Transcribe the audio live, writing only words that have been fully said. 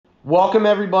Welcome,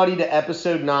 everybody, to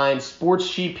Episode 9, Sports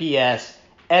GPS,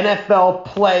 NFL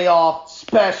Playoff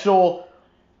Special.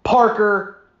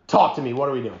 Parker, talk to me. What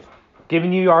are we doing?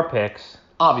 Giving you our picks.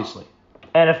 Obviously.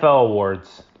 NFL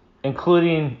awards,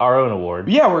 including our own award.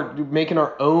 Yeah, we're making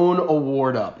our own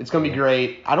award up. It's going to be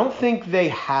great. I don't think they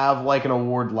have, an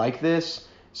award like this,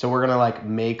 so we're going to,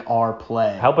 make our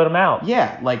play. Helping them out.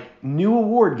 Yeah, new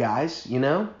award, guys,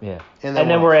 Yeah. And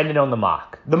then we're ending on the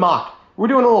mock. The mock. We're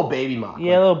doing a little baby mock.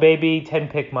 Yeah, a little baby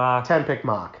 10-pick mock. 10-pick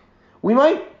mock.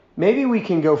 Maybe we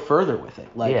can go further with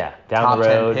it. Down top the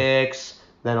road. 10 picks,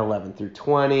 then 11 through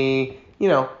 20.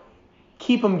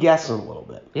 Keep them guessing a little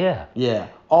bit. Yeah. Yeah.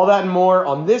 All that and more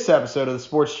on this episode of the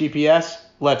Sports GPS.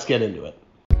 Let's get into it.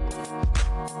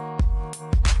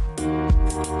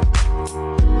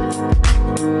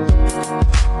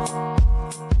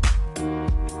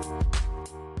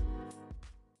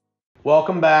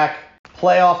 Welcome back.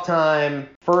 Playoff time.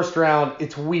 First round.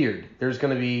 It's weird. There's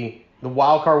going to be the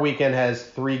wild card weekend has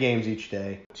 3 games each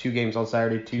day. 2 games on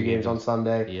Saturday, 2 games on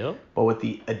Sunday. Yep. But with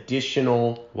the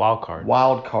additional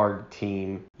wild card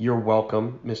team, you're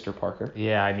welcome, Mr. Parker.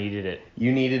 Yeah, I needed it.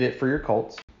 You needed it for your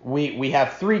Colts. We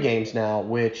have 3 games now,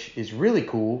 which is really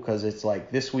cool because it's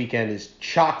this weekend is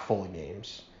chock full of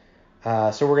games.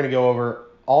 So we're going to go over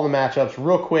all the matchups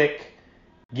real quick,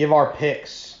 give our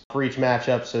picks for each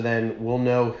matchup, so then we'll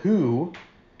know who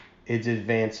is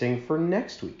advancing for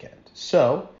next weekend.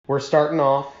 So we're starting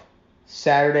off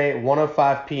Saturday,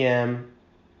 1:05 p.m.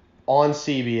 on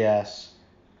CBS.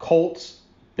 Colts,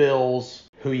 Bills,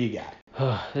 who you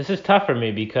got? This is tough for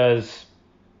me because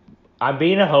I'm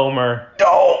being a homer.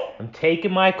 No! I'm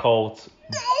taking my Colts,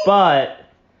 but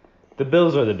the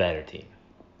Bills are the better team.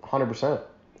 100%.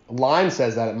 Line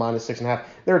says that at -6.5.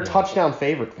 They're a touchdown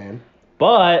favorite, fan.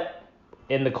 But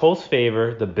in the Colts'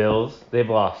 favor, the Bills, they've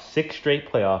lost 6 straight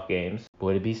playoff games.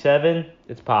 Would it be 7?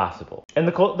 It's possible. And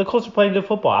the Colts are playing good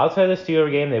football. Outside of the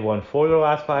Steelers game, they've won 4 of their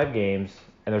last 5 games,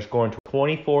 and they're scoring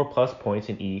 24-plus points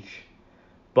in each.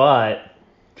 But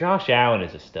Josh Allen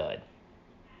is a stud.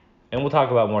 And we'll talk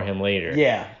about more of him later.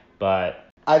 Yeah. But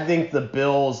I think the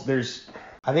Bills,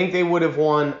 I think they would have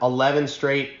won 11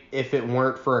 straight if it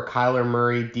weren't for a Kyler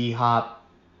Murray, D-Hop,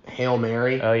 Hail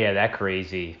Mary. Oh, yeah, that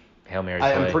crazy Hail Mary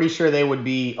play. I'm pretty sure they would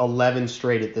be 11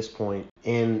 straight at this point.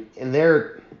 And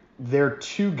they're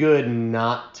too good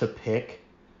not to pick.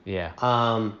 Yeah.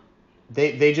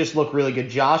 They just look really good.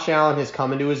 Josh Allen has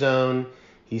come into his own.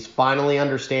 He's finally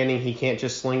understanding he can't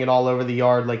just sling it all over the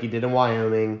yard like he did in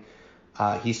Wyoming.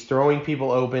 He's throwing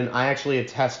people open. I actually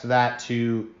attest that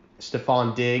to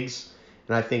Stephon Diggs,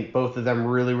 and I think both of them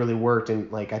really, really worked.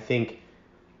 And I think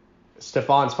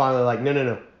Stephon's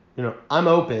finally no, I'm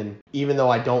open, even though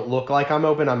I don't look like I'm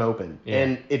open, I'm open. Yeah.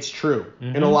 And it's true.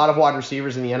 Mm-hmm. And a lot of wide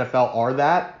receivers in the NFL are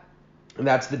that. And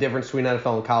that's the difference between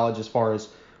NFL and college as far as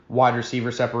wide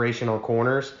receiver separation on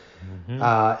corners.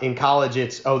 Mm-hmm. In college,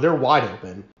 it's, they're wide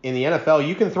open. In the NFL,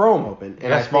 you can throw them open.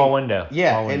 And a small window.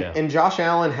 Yeah, small window. And Josh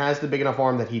Allen has the big enough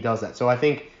arm that he does that. So I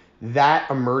think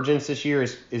that emergence this year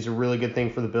is a really good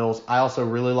thing for the Bills. I also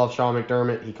really love Sean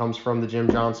McDermott. He comes from the Jim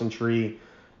Johnson tree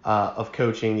of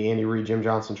coaching, the Andy Reid, Jim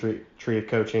Johnson tree of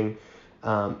coaching.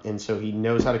 And so he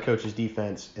knows how to coach his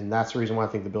defense, and that's the reason why I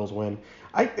think the Bills win.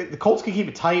 The Colts can keep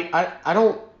it tight.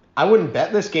 I wouldn't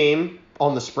bet this game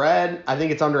on the spread. I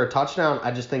think it's under a touchdown. I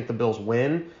just think the Bills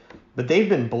win. But they've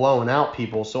been blowing out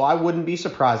people, so I wouldn't be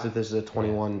surprised if this is a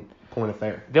 21-point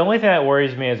affair. The only thing that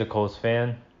worries me as a Colts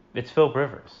fan, it's Phillip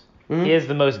Rivers. Mm-hmm. He has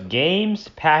the most games,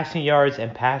 passing yards,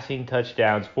 and passing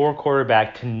touchdowns for a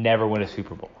quarterback to never win a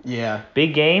Super Bowl. Yeah.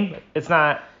 Big game. It's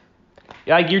not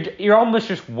you're almost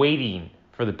just waiting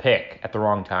for the pick at the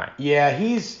wrong time. Yeah,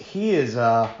 he is. He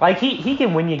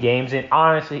can win you games, and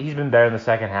honestly, he's been better in the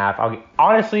second half.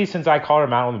 Honestly, since I called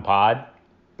him out on the pod,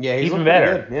 yeah, he's been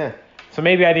better. Good. Yeah. So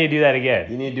maybe I need to do that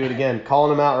again. You need to do it again.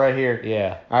 Calling him out right here.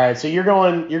 Yeah. All right, so you're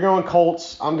going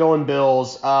Colts. I'm going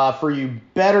Bills. For you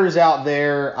bettors out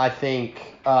there, I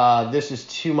think this is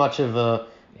too much of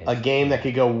a game that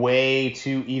could go way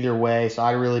too either way. So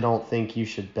I really don't think you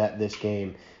should bet this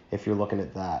game if you're looking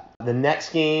at that. The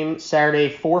next game, Saturday,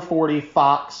 4:40,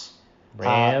 Fox.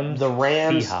 Rams. The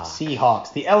Rams,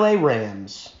 Seahawks. The LA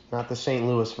Rams, not the St.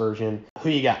 Louis version. Who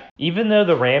you got? Even though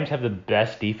the Rams have the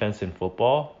best defense in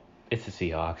football, it's the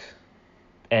Seahawks,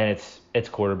 and it's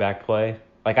quarterback play.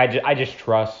 I just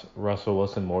trust Russell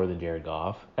Wilson more than Jared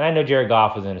Goff, and I know Jared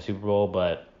Goff was in a Super Bowl,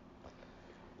 but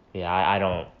yeah, I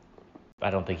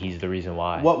don't think he's the reason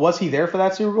why. What was he there for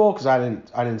that Super Bowl? Because I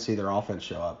didn't see their offense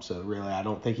show up, so really I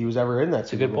don't think he was ever in that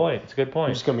Super Bowl. It's a good point.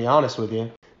 I'm just gonna be honest with you.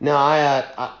 No,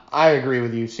 I agree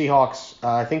with you. Seahawks,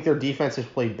 I think their defense has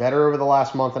played better over the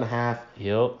last month and a half.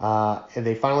 Yep. And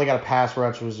they finally got a pass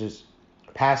rush, which is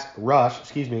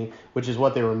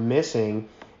what they were missing.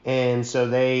 And so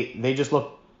they just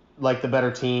look like the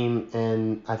better team.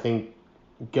 And I think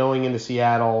going into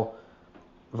Seattle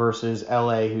versus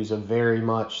LA, who's a very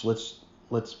much let's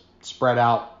spread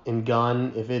out and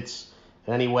gun. If it's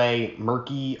in any way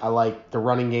murky, I like the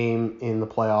running game in the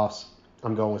playoffs.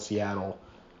 I'm going with Seattle.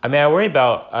 I mean, I worry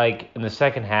about, like, in the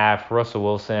second half, Russell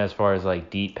Wilson, as far as, like,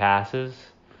 deep passes.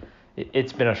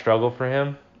 It's been a struggle for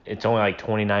him. It's only, like,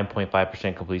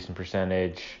 29.5% completion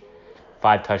percentage,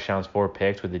 5 touchdowns, 4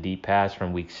 picks with the deep pass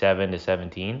from week 7 to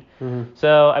 17. Mm-hmm.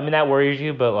 So, I mean, that worries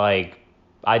you, but, like,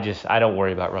 I don't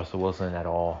worry about Russell Wilson at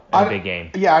all in a big game.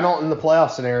 Yeah, I don't in the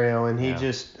playoff scenario, and he Yeah.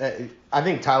 just I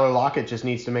think Tyler Lockett just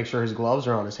needs to make sure his gloves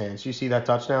are on his hands. You see that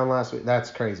touchdown last week?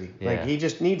 That's crazy. Yeah. Like, he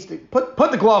just needs to put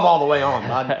the glove all the way on,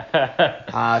 bud.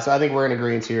 So I think we're in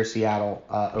agreement here. Seattle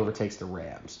overtakes the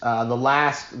Rams.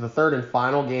 The third and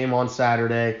final game on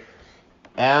Saturday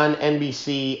on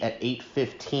NBC at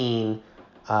 8:15.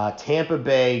 Tampa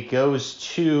Bay goes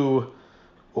to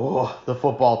the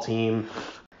football team.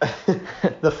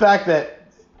 The fact that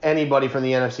anybody from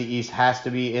the NFC East has to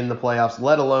be in the playoffs,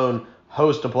 let alone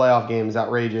host a playoff game, is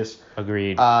outrageous.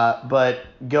 Agreed. But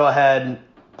go ahead,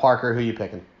 Parker. Who you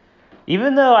picking?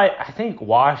 Even though I think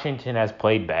Washington has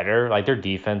played better, like, their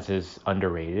defense is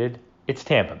underrated, it's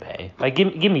Tampa Bay. Like,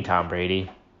 give me Tom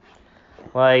Brady.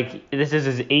 Like, this is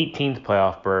his 18th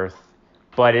playoff berth,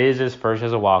 but it is his first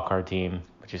as a wild card team,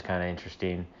 which is kind of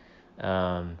interesting.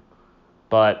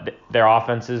 But their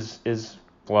offense is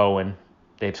flowing.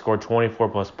 They've scored 24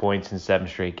 plus points in 7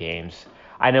 straight games.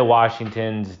 I know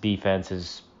Washington's defense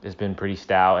has been pretty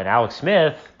stout, and Alex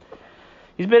Smith,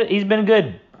 he's been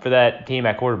good for that team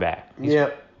at quarterback.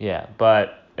 Yep. Yeah,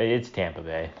 but it's Tampa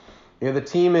Bay. Yeah, the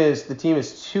team is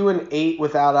 2-8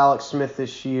 without Alex Smith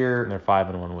this year. And they're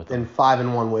 5-1 with him. And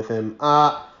 5-1 with him.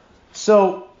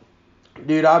 So,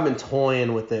 dude, I've been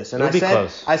toying with this, and It'll be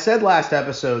close. I said last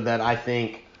episode that I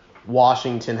think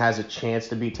Washington has a chance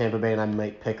to beat Tampa Bay, and I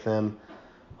might pick them.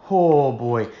 Oh,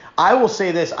 boy. I will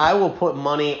say this. I will put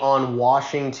money on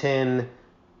Washington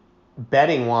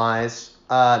betting-wise.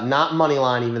 Not money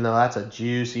line, even though that's a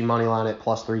juicy money line at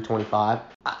plus 325.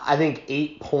 I think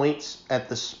 8 points at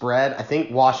the spread. I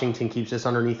think Washington keeps this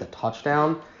underneath a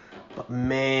touchdown. But,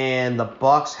 man, the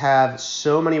Bucs have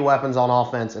so many weapons on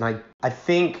offense, and I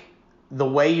think the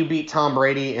way you beat Tom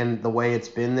Brady and the way it's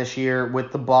been this year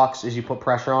with the Bucs is you put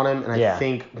pressure on him, and I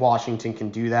think Washington can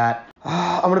do that.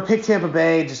 I'm going to pick Tampa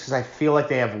Bay just because I feel like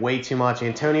they have way too much.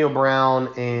 Antonio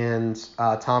Brown and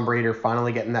Tom Brady are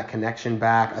finally getting that connection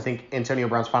back. I think Antonio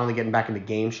Brown's finally getting back into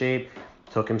game shape.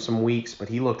 Took him some weeks, but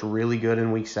he looked really good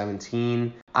in week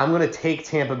 17. I'm going to take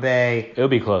Tampa Bay. It'll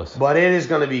be close. But it is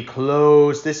going to be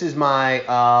close. This is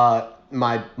my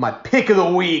my pick of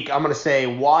the week. I'm going to say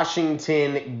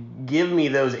Washington, give me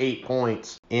those 8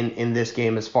 points in this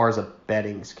game as far as a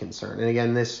betting's concerned. And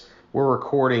again, we're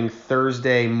recording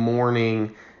Thursday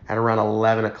morning at around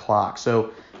 11 o'clock.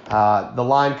 So the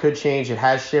line could change. It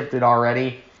has shifted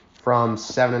already from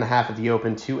 7.5 at the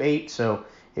open to 8. So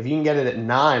if you can get it at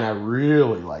 9, I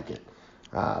really like it.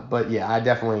 But yeah, I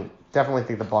definitely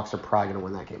think the Bucs are probably going to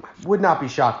win that game. I would not be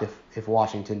shocked if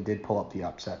Washington did pull up the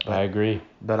upset. But, I agree.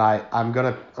 But I'm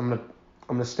gonna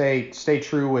stay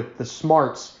true with the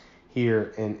smarts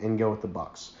here and go with the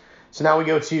Bucs. So now we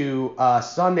go to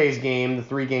Sunday's game, the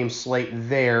 3-game slate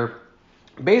there.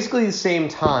 Basically the same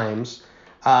times.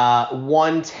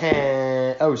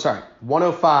 105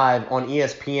 on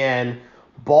ESPN.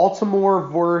 Baltimore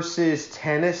versus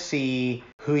Tennessee.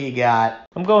 Who you got?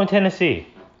 I'm going Tennessee.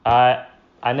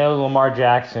 I know Lamar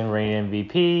Jackson reigning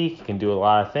MVP. He can do a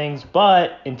lot of things,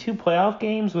 but in 2 playoff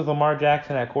games with Lamar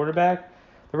Jackson at quarterback,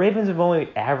 the Ravens have only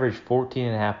averaged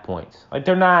 14.5 points. Like,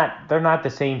 they're not the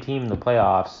same team in the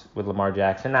playoffs with Lamar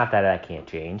Jackson. Not that can't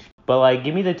change, but like,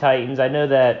 give me the Titans. I know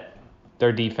that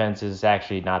their defense is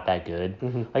actually not that good.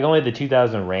 Mm-hmm. Like, only the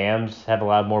 2000 Rams have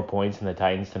allowed more points than the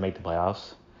Titans to make the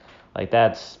playoffs. Like,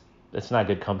 that's not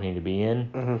good company to be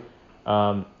in.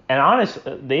 Mm-hmm. And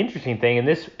the interesting thing in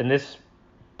this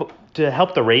to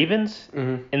help the Ravens,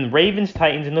 mm-hmm. in Ravens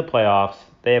Titans in the playoffs,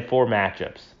 they have 4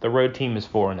 matchups. The road team is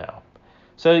 4-0.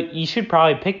 So you should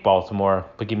probably pick Baltimore,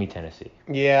 but give me Tennessee.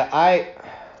 Yeah,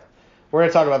 we're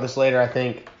gonna talk about this later. I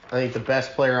think the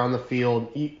best player on the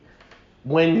field.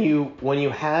 When you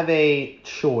have a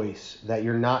choice that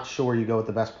you're not sure, you go with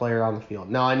the best player on the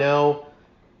field. Now I know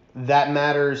that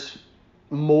matters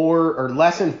more or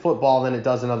less in football than it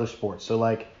does in other sports. So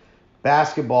like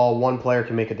basketball, one player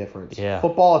can make a difference. Yeah.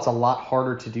 Football, it's a lot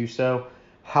harder to do so.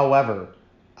 However,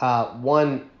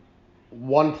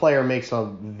 one player makes a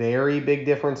very big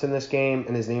difference in this game,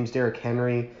 and his name's Derrick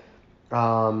Henry.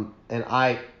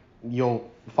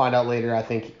 You'll find out later, I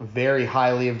think very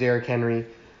highly of Derrick Henry.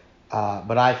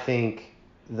 But I think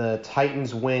the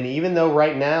Titans win, even though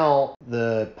right now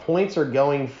the points are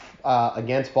going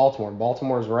against Baltimore.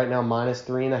 Baltimore is right now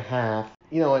 -3.5.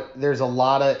 There's a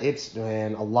lot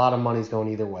of money's going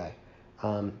either way.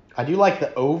 I do like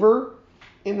the over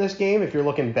in this game. If you're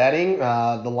looking betting,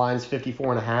 the line's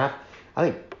 54.5. I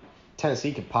think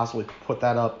Tennessee could possibly put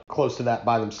that up close to that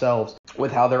by themselves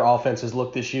with how their offenses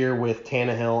look this year with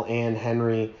Tannehill and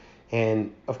Henry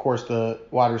and, of course, the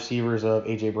wide receivers of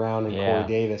A.J. Brown and Corey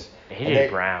Davis. A.J.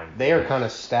 Brown. They are kind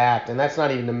of stacked, and that's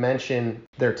not even to mention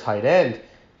their tight end,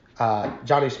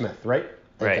 Johnny Smith, right?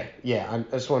 Right. Okay. Yeah, I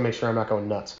just want to make sure I'm not going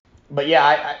nuts. But,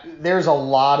 yeah, there's a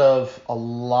lot of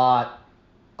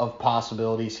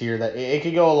possibilities here that it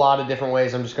could go a lot of different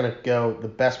ways. I'm just going to go the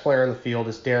best player in the field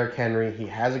is Derrick Henry. He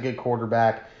has a good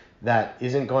quarterback that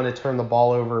isn't going to turn the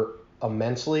ball over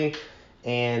immensely,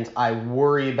 and I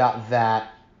worry about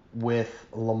that with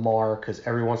Lamar because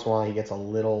every once in a while he gets a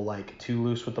little too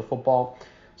loose with the football.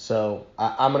 So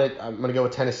I'm gonna go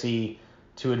with Tennessee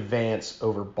to advance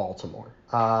over Baltimore.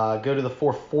 Go to the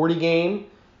 4:40 game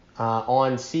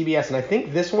on CBS, and I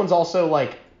think this one's also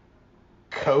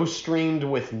co-streamed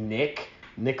with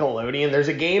Nickelodeon. There's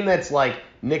a game that's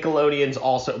Nickelodeon's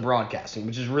also broadcasting,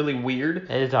 which is really weird.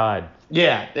 It is odd.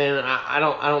 Yeah, and I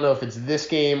don't know if it's this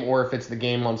game or if it's the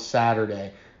game on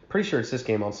Saturday. Pretty sure it's this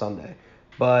game on Sunday.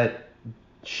 But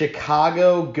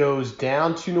Chicago goes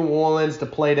down to New Orleans to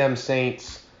play them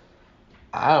Saints.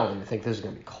 I don't even think this is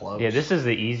going to be close. Yeah, this is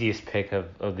the easiest pick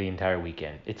of the entire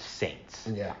weekend. It's Saints.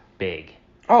 Yeah. Big.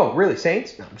 Oh, really?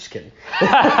 Saints? No, I'm just kidding.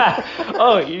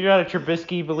 Oh, you're not a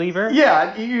Trubisky believer?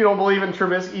 Yeah, you don't believe in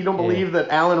Trubisky? You don't believe that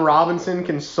Allen Robinson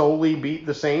can solely beat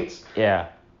the Saints? Yeah.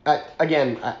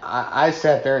 I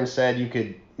sat there and said you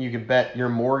could bet your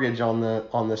mortgage on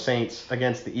the Saints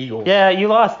against the Eagles. Yeah, you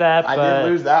lost that. I did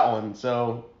lose that one,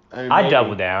 so I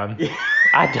doubled down.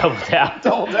 I doubled down.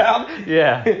 Double down?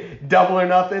 Yeah. Double or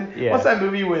nothing? Yeah. What's that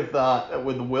movie with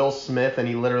Will Smith and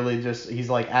he literally he's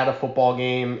at a football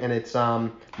game and it's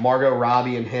Margot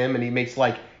Robbie and him and he makes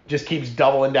just keeps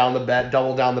doubling down the bet,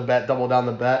 double down the bet, double down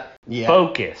the bet. Yeah.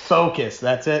 Focus,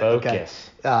 that's it. Focus.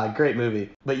 Okay. Great movie.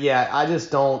 But yeah, I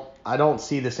don't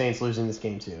see the Saints losing this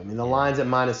game too. I mean, the line's at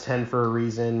 -10 for a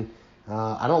reason.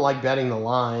 I don't like betting the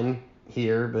line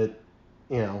here, but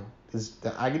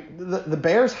the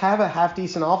Bears have a half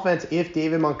decent offense if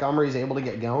David Montgomery is able to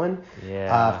get going.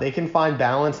 Yeah. If they can find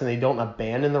balance and they don't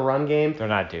abandon the run game. They're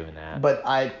not doing that. But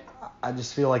I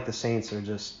just feel like the Saints will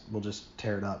just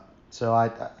tear it up.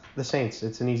 So the Saints,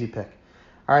 it's an easy pick.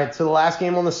 All right, so the last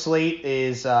game on the slate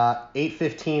is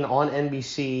 8:15 on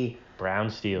NBC.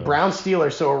 Browns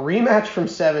Steelers. So a rematch from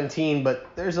 17, but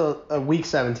there's a week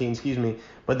 17, excuse me.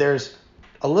 But there's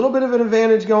a little bit of an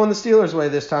advantage going the Steelers' way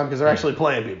this time because they're actually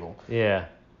playing people. Yeah.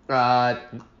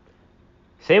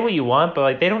 Say what you want,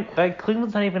 but they don't.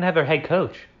 Cleveland's not even have their head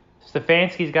coach.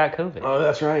 Stefanski's got COVID. Oh,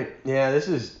 that's right. Yeah, this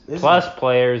is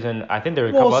players, and I think there are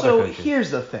a couple other coaches. So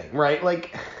here's the thing, right?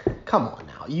 Come on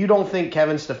now. You don't think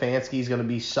Kevin Stefanski's going to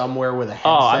be somewhere with a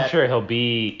headset? Oh, I'm sure he'll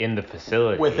be in the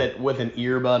facility with an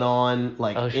earbud on,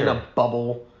 in a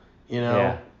bubble,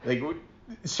 Yeah.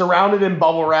 Surrounded in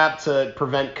bubble wrap to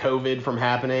prevent COVID from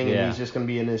happening, and he's just going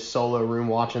to be in his solo room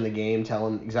watching the game,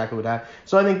 telling exactly what happened.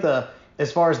 So I think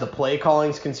as far as the play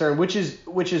calling is concerned, which is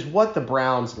what the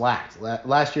Browns lacked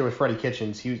last year with Freddie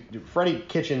Kitchens. Freddie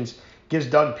Kitchens gives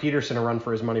Doug Peterson a run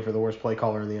for his money for the worst play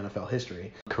caller in the NFL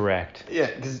history. Correct. Yeah,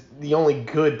 because the only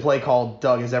good play call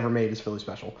Doug has ever made is Philly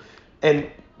Special, and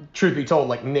truth be told,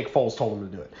 Nick Foles told him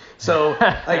to do it. So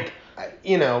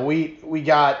we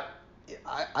got.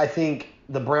 I think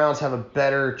the Browns have a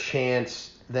better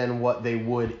chance than what they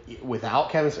would without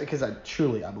Kevin, because I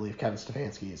believe Kevin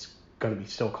Stefanski is going to be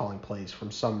still calling plays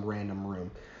from some random room.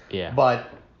 Yeah. But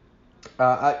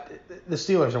the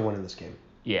Steelers are winning this game.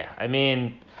 Yeah, I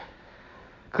mean,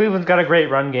 Cleveland's got a great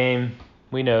run game.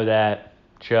 We know that.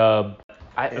 Chubb.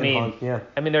 I mean,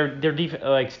 their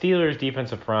Steelers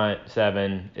defensive front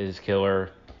seven is killer,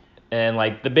 and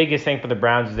the biggest thing for the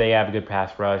Browns is they have a good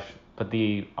pass rush, but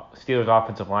the Steelers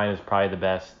offensive line is probably the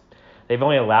best. They've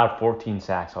only allowed 14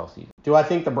 sacks all season. Do I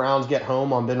think the Browns get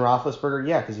home on Ben Roethlisberger?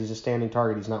 Yeah, because he's a standing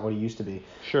target. He's not what he used to be.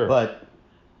 Sure. But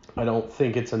I don't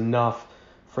think it's enough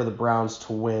for the Browns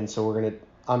to win. So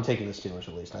I'm taking the Steelers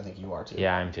at least. I think you are too.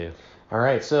 Yeah, I'm too. All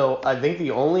right. So I think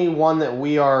the only one that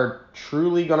we are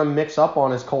truly going to mix up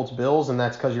on is Colts Bills, and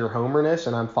that's because you're homerness,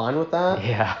 and I'm fine with that.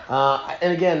 Yeah.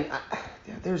 And again,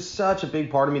 Yeah, there's such a big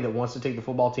part of me that wants to take the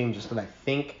football team just because I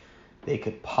think they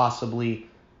could possibly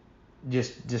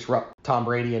just disrupt Tom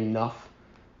Brady enough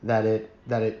that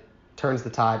it turns the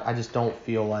tide. I just don't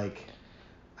feel like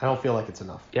it's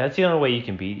enough. Yeah, that's the only way you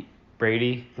can beat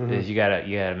Brady Mhm. is you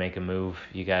gotta make a move.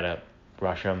 You gotta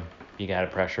rush him. You gotta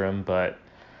pressure him. But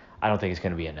I don't think it's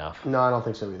gonna be enough. No, I don't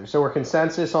think so either. So we're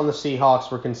consensus on the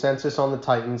Seahawks, we're consensus on the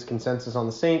Titans, consensus on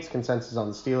the Saints, consensus on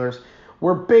the Steelers.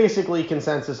 We're basically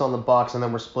consensus on the Bucks, and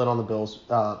then we're split on the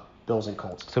Bills and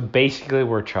Colts. So basically,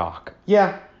 we're chalk.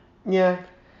 Yeah.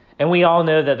 And we all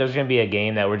know that there's gonna be a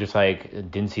game that we're just like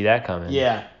didn't see that coming.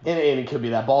 Yeah, and it could be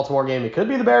that Baltimore game. It could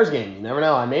be the Bears game. You never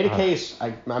know. I made a case.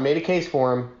 I made a case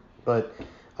for him, but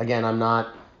again, I don't want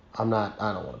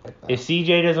to pick that. If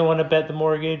CJ doesn't want to bet the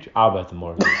mortgage, I'll bet the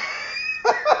mortgage.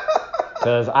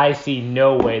 Because I see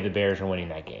no way the Bears are winning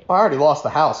that game. I already lost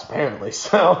the house apparently,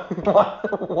 so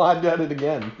why bet it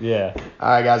again? Yeah. All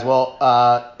right, guys. Well,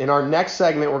 in our next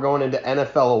segment, we're going into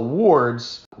NFL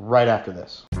awards right after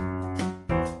this.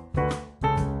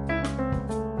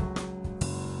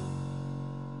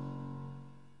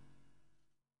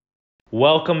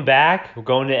 Welcome back. We're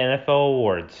going to NFL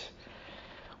awards.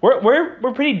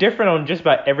 We're pretty different on just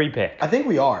about every pick. I think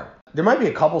we are. There might be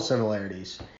a couple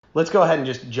similarities. Let's go ahead and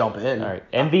just jump in. All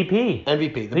right. MVP.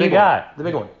 MVP. Who you got? The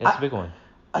big one. It's the big one.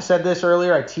 I said this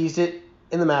earlier. I teased it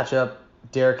in the matchup.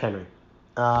 Derrick Henry.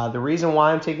 The reason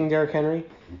why I'm taking Derrick Henry,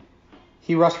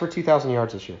 he rushed for 2,000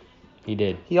 yards this year. He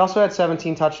did. He also had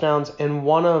 17 touchdowns, and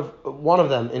one of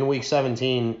them in Week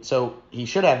 17. So he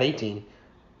should have 18,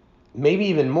 maybe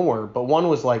even more. But one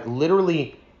was like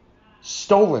literally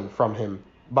stolen from him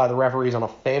by the referees on a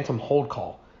phantom hold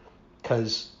call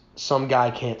because some guy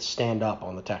can't stand up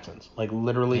on the Texans. Like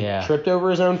literally tripped over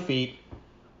his own feet.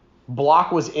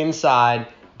 Block was inside,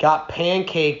 got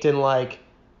pancaked and like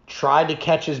tried to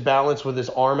catch his balance with his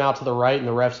arm out to the right, and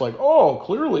the ref's like, oh,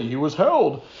 clearly he was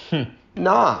held.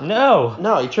 Nah.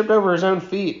 No, he tripped over his own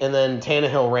feet, and then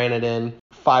Tannehill ran it in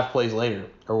 5 plays later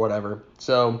or whatever.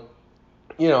 So,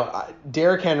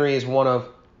 Derrick Henry is one of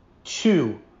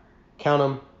two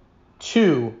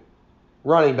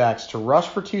running backs to rush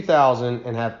for 2,000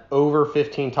 and have over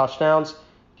 15 touchdowns. Do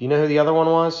you know who the other one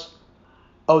was?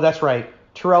 Oh, that's right.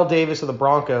 Terrell Davis of the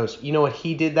Broncos. You know what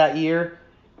he did that year?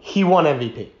 He won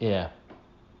MVP. Yeah.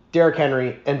 Derrick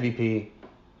Henry, MVP.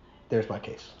 There's my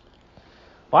case.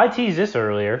 Well, I teased this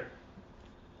earlier.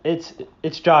 It's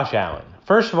Josh Allen.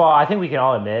 First of all, I think we can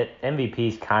all admit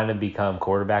MVP's kind of become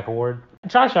quarterback award.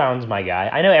 Josh Allen's my guy.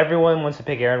 I know everyone wants to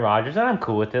pick Aaron Rodgers, and I'm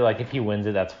cool with it. Like, if he wins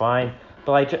it, that's fine.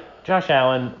 But, like, Josh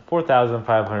Allen,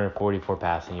 4,544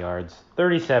 passing yards,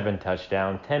 37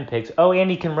 touchdowns, 10 picks. Oh,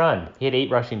 and he can run. He had 8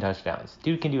 rushing touchdowns.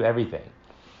 Dude can do everything.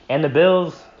 And the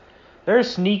Bills, they're a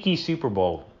sneaky Super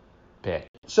Bowl pick.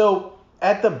 So,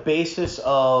 at the basis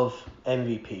of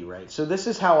MVP, right? So, this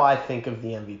is how I think of the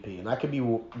MVP, and I could be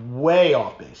way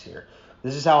off base here.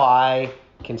 This is how I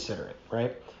consider it,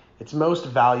 right? It's most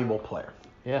valuable player.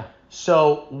 Yeah.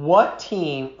 So, what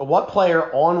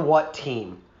player on what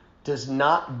team does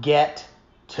not get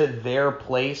to their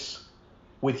place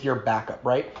with your backup,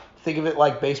 right? Think of it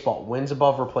like baseball, wins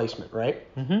above replacement,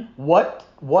 right? Mm-hmm.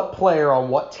 What player on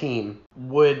what team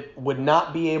would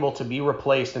not be able to be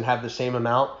replaced and have the same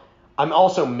amount? I'm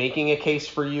also making a case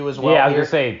for you as well. Yeah, I was going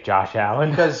to say Josh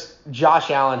Allen. Because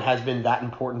Josh Allen has been that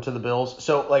important to the Bills.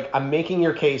 So, like, I'm making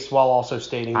your case while also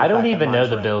stating I don't fact even that know mine's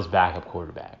the right. Bills' backup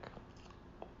quarterback.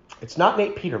 It's not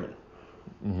Nate Peterman.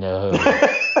 No. No.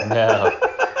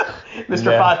 Mr.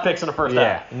 No. 5 picks in the first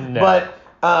half. No. But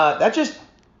that just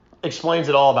explains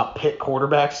it all about Pitt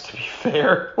quarterbacks, to be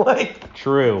fair. Like,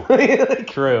 True.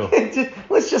 True.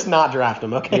 Let's just not draft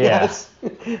them, okay, Yeah. guys?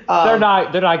 They're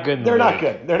not good in the They're not league.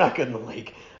 good. They're not good in the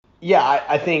league. Yeah,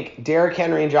 I think Derrick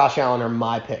Henry and Josh Allen are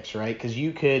my picks, right? Because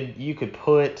you could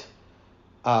put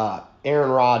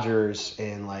Aaron Rodgers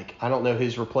and, like, I don't know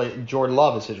his Jordan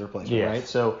Love is his replacement, Yes. right?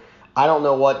 So I don't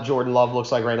know what Jordan Love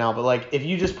looks like right now, but, like, if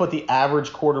you just put the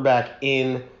average quarterback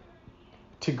in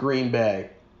to Green Bay,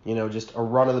 just a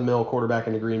run-of-the-mill quarterback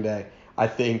into Green Bay, I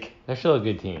think They're still a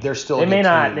good team. they're still They a may good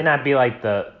not. team. May not be like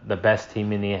the best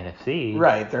team in the NFC.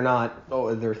 Right, they're not.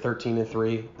 Oh, they're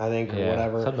 13-3, I think, or Yeah,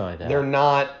 whatever. something like that. They're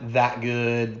not that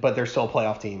good, but they're still a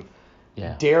playoff team.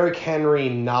 Yeah. Derrick Henry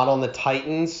not on the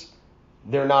Titans.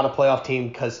 They're not a playoff team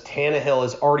because Tannehill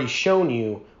has already shown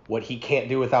you what he can't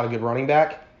do without a good running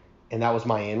back, and that was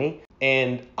Miami.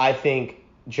 And I think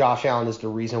Josh Allen is the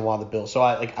reason why the Bills. So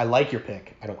I like your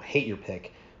pick. I don't hate your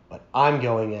pick. But I'm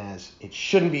going as it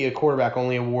shouldn't be a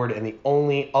quarterback-only award, and the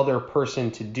only other person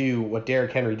to do what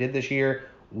Derrick Henry did this year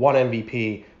won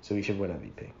MVP, so he should win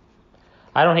MVP.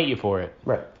 I don't hate you for it,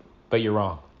 Right. but you're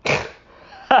wrong.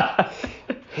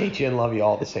 Hate you and love you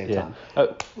all at the same time.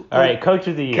 All right, Coach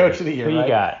of the Year. Coach of the Year. Who right?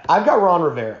 you got? I've got Ron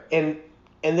Rivera, and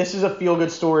this is a feel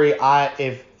good story.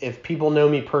 If people know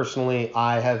me personally,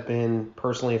 I have been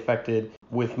personally affected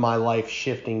with my life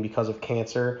shifting because of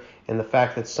cancer, and the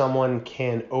fact that someone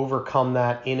can overcome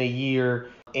that in a year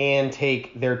and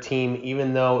take their team,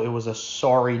 even though it was a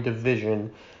sorry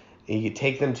division, you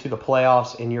take them to the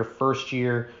playoffs in your first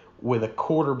year with a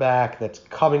quarterback that's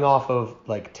coming off of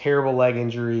like terrible leg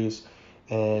injuries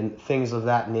and things of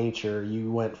that nature.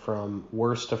 You went from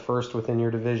worst to first within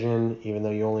your division, even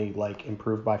though you only like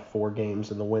improved by 4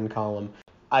 games in the win column.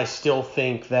 I still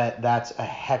think that that's a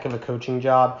heck of a coaching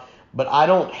job, but I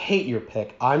don't hate your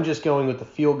pick. I'm just going with the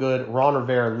feel good. Ron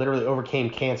Rivera literally overcame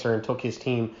cancer and took his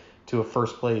team to a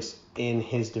first place in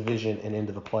his division and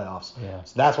into the playoffs. Yeah.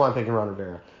 So that's why I'm picking Ron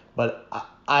Rivera. But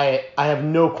I have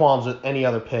no qualms with any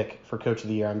other pick for Coach of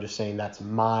the Year. I'm just saying that's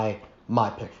my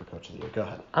pick for Coach of the Year. Go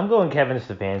ahead. I'm going Kevin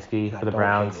Stefanski for the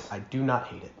Browns. I do not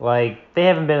hate it. Like, they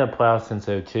haven't been in the playoffs since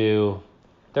 2002.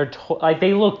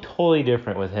 They look totally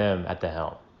different with him at the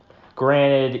helm.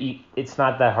 Granted, it's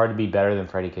not that hard to be better than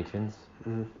Freddie Kitchens,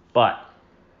 but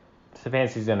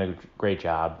Stefanski's done a great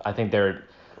job. I think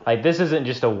this isn't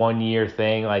just a 1-year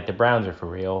thing. Like, the Browns are for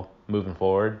real moving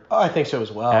forward. Oh, I think so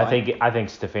as well. And I think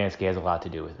Stefanski has a lot to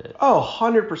do with it. Oh,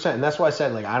 100%. And that's why I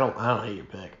said, like, I don't hate your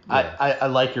pick. Yeah. I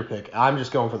like your pick. I'm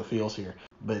just going for the feels here.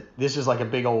 But this is like a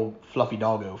big old fluffy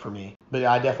doggo for me. But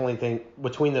I definitely think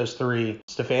between those three,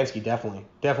 Stefanski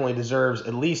definitely deserves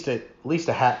at least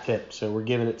a hat tip. So we're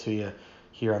giving it to you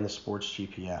here on the Sports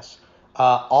GPS.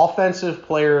 Offensive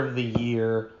Player of the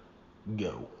Year,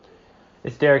 go.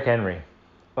 It's Derrick Henry.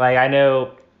 Like, I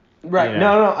know. Right.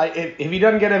 No. If he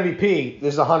doesn't get MVP,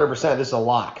 this is 100%. This is a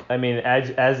lock. I mean,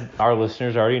 as our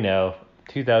listeners already know,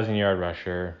 2,000-yard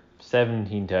rusher,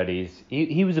 17 tutties.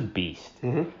 He was a beast.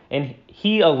 And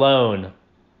he alone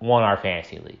won our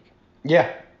fantasy league.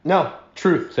 Yeah. No.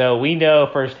 Truth. So we know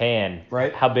firsthand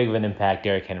right. how big of an impact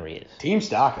Derrick Henry is. Team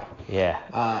stocking. Yeah.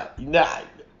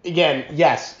 Again,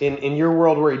 yes, in your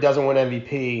world where he doesn't win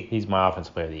MVP, he's my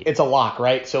offensive player of the year. It's a lock,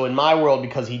 right? So in my world,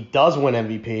 because he does win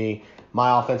MVP,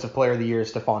 my offensive player of the year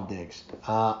is Stephon Diggs.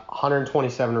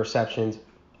 127 receptions,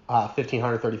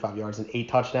 1,535 yards, and 8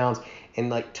 touchdowns, and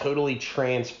like totally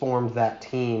transformed that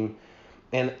team.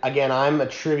 And again, I'm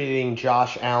attributing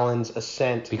Josh Allen's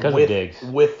ascent because of Diggs.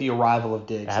 With the arrival of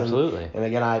Diggs. Absolutely. And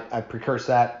again, I precurse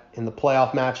that in the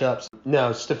playoff matchups.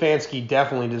 No, Stefanski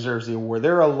definitely deserves the award.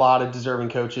 There are a lot of deserving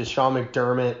coaches. Sean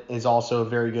McDermott is also a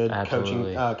very good coach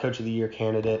of the year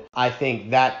candidate. I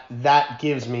think that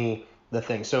gives me the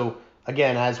thing. So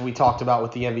again, as we talked about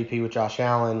with the MVP with Josh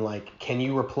Allen, like, can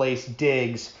you replace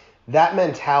Diggs? That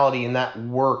mentality and that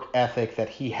work ethic that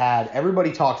he had,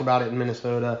 everybody talked about it in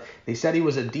Minnesota. They said he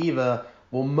was a diva.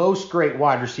 Well, most great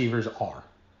wide receivers are.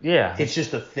 Yeah. It's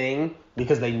just a thing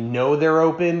because they know they're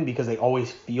open, because they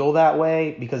always feel that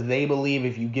way, because they believe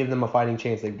if you give them a fighting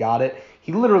chance, they've got it.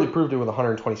 He literally proved it with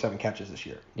 127 catches this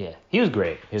year. Yeah, he was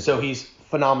great. He's a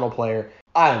phenomenal player.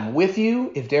 I'm with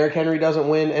you. If Derrick Henry doesn't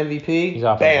win MVP, he's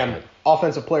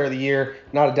offensive player of the year,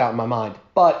 not a doubt in my mind.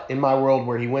 But in my world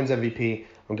where he wins MVP,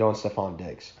 I'm going Stephon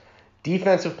Diggs.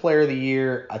 Defensive player of the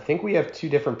year, I think we have two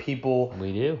different people.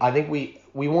 We do. I think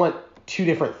we want two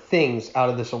different things out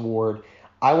of this award.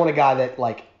 I want a guy that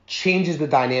like changes the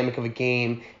dynamic of a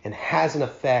game and has an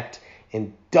effect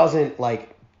and doesn't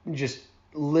like just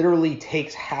literally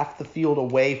takes half the field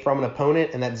away from an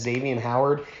opponent, and that's Xavier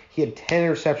Howard. He had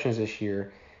 10 interceptions this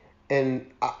year, and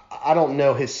I don't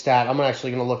know his stat. I'm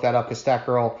actually going to look that up because Stat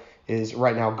Girl is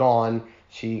right now gone.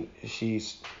 She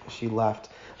left.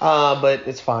 But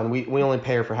it's fine. We only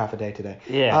pay her for half a day today.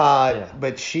 Yeah.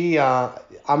 But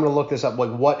I'm going to look this up.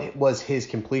 Like, what was his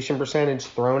completion percentage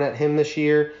thrown at him this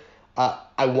year?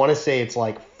 I want to say it's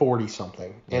like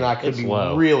 40-something. And I could be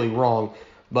really wrong.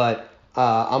 But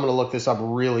I'm going to look this up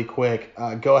really quick.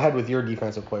 Go ahead with your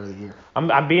defensive player of the year.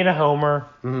 I'm being a homer.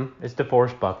 Mm-hmm. It's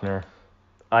DeForest Buckner.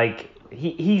 Like,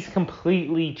 he's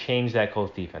completely changed that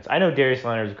Colts defense. I know Darius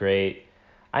Leonard's great.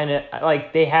 I know,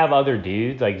 like, they have other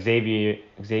dudes, like Xavier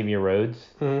Rhodes,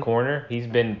 corner. He's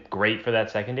been great for that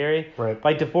secondary. Right.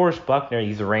 Like DeForest Buckner,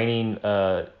 he's the reigning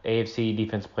AFC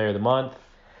Defensive Player of the Month.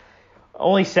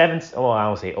 Only 7, well, I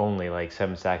don't say only, like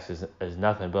 7 sacks is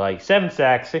nothing, but like 7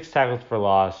 sacks, 6 tackles for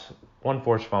loss, 1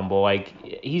 forced fumble. Like,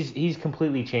 he's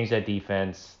completely changed that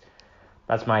defense.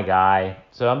 That's my guy.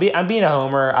 So I'm being a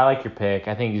homer. I like your pick.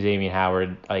 I think Xavier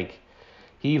Howard, like,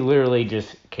 he literally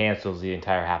just cancels the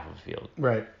entire half of the field.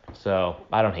 Right. So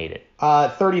I don't hate it.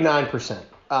 39%.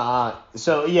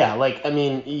 So yeah, like, I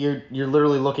mean, you're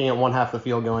literally looking at one half of the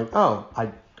field going, oh,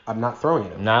 I'm not throwing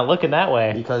it. Not looking that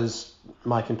way. Because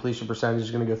my completion percentage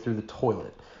is going to go through the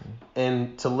toilet.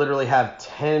 And to literally have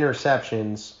 10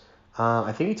 interceptions,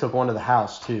 I think he took one to the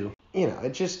house too. You know,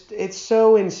 it's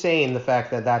so insane the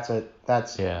fact that that's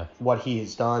what he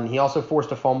has done. He also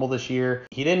forced a fumble this year.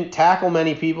 He didn't tackle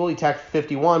many people. He tackled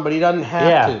 51, but he doesn't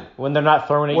have to. When they're not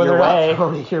throwing it your way,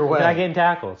 you're not getting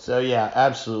tackled. So yeah,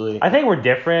 absolutely. I think we're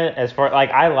different as far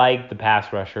I like the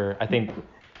pass rusher. I think.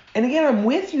 And again, I'm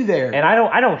with you there. And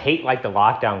I don't hate the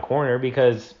lockdown corner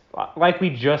because like we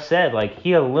just said,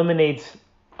 he eliminates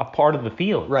a part of the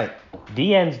field. Right.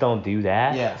 DNs don't do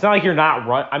that. Yeah. It's not like you're not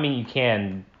run. I mean, you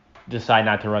can decide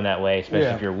not to run that way, especially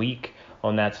if you're weak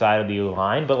on that side of the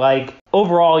line. But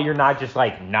overall, you're not just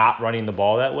not running the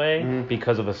ball that way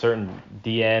because of a certain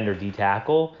D end or D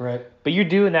tackle. Right. But you're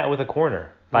doing that with a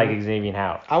corner like Xavier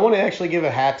Howard. I want to actually give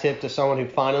a hat tip to someone who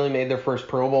finally made their first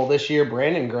Pro Bowl this year,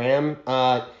 Brandon Graham.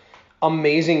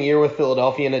 Amazing year with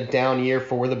Philadelphia and a down year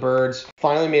for the Birds.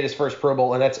 Finally made his first Pro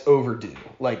Bowl, and that's overdue.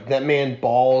 That man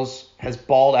has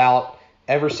balled out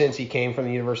ever since he came from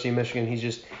the University of Michigan. He's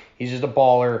just a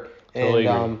baller,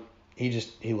 and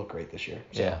he looked great this year.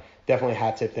 So definitely a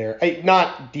hat tip there.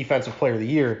 Not defensive player of the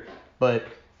year, but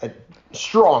a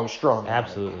strong.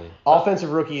 Absolutely.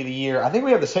 Offensive rookie of the year. I think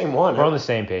we have the same one. We're on the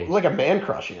same page. Like a man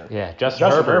crush here. Yeah,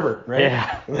 Justin Herbert, right?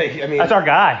 Yeah. That's our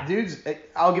guy. Dudes,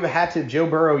 I'll give a hat tip. Joe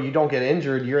Burrow, you don't get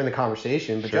injured, you're in the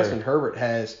conversation. But Justin Herbert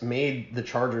has made the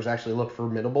Chargers actually look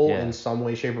formidable in some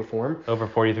way, shape, or form. Over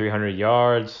 4,300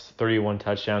 yards, 31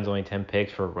 touchdowns, only 10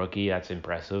 picks for a rookie. That's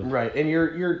impressive. Right, and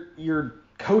your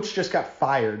coach just got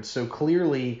fired, so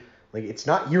clearly, it's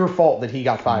not your fault that he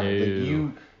got fired.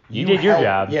 No. You did your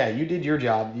job. Yeah, you did your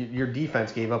job. Your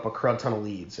defense gave up a crud ton of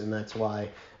leads, and that's why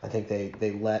I think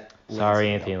they let.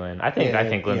 Sorry, Anthony Lynn. I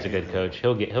think Lynn's a good coach.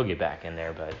 He'll get back in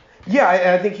there, but. Yeah,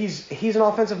 I think he's an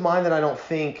offensive mind that I don't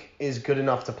think is good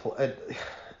enough to play.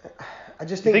 I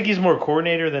just think. You think he's more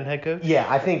coordinator than head coach? Yeah,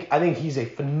 I think he's a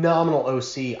phenomenal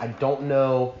OC. I don't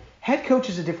know. Head coach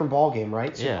is a different ballgame,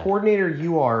 right? So coordinator,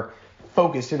 you are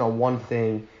focused in on one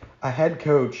thing. A head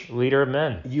coach, leader of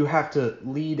men. You have to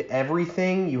lead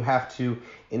everything. You have to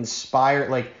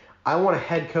inspire. I want a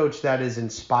head coach that is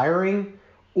inspiring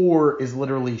or is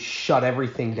literally shut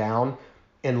everything down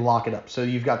and lock it up. So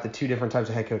you've got the two different types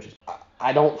of head coaches.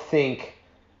 I don't think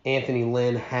Anthony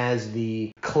Lynn has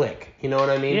the click. You know what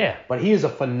I mean? Yeah. But he is a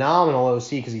phenomenal OC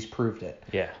because he's proved it.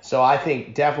 Yeah. So I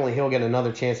think definitely he'll get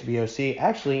another chance to be OC.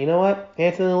 Actually, you know what?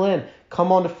 Anthony Lynn,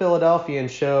 come on to Philadelphia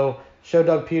and show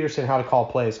Doug Peterson how to call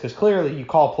plays, because clearly you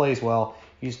call plays well.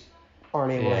 You just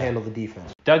aren't able to handle the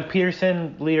defense. Doug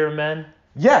Peterson, leader of men?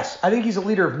 Yes, I think he's a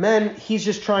leader of men. He's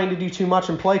just trying to do too much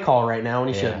in play call right now,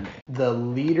 and he shouldn't. The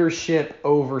leadership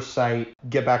oversight,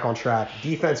 get back on track.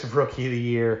 Defensive rookie of the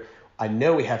year. I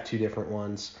know we have two different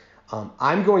ones.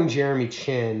 I'm going Jeremy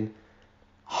Chin.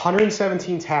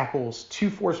 117 tackles, 2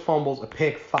 forced fumbles, a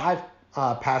pick, 5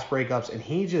 pass breakups, and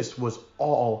he just was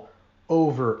all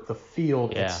over the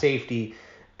field at safety,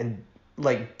 and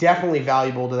definitely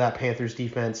valuable to that Panthers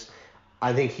defense.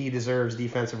 I think he deserves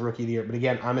defensive rookie of the year. But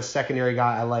again, I'm a secondary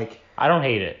guy. I don't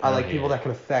hate it. I like people that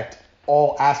can affect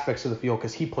all aspects of the field,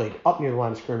 because he played up near the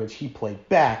line of scrimmage. He played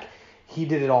back. He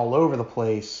did it all over the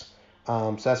place.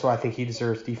 So that's why I think he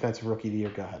deserves defensive rookie of the year.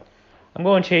 Go ahead. I'm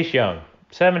going Chase Young.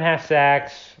 7.5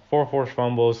 sacks, 4 forced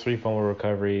fumbles, 3 fumble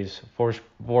recoveries,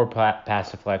 4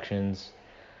 pass deflections.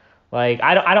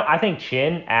 I think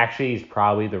Chin actually is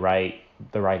probably the right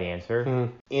answer.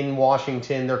 In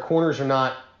Washington, their corners are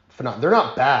not phenomenal. They're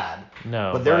not bad.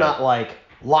 No. But they're not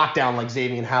lockdown like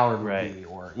Xavier Howard would be,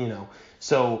 or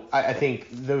So I think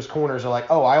those corners are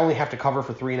I only have to cover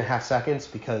for 3.5 seconds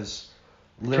because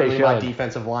literally my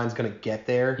defensive line's gonna get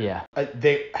there. Yeah.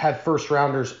 They have first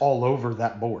rounders all over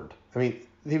that board. I mean,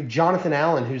 they have Jonathan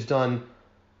Allen, who's done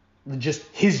just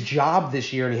his job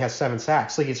this year, and he has 7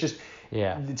 sacks.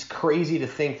 It's crazy to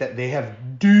think that they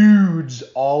have dudes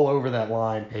all over that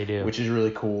line. They do. Which is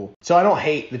really cool. So I don't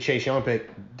hate the Chase Young pick.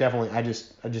 Definitely. I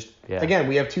just again,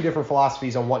 we have two different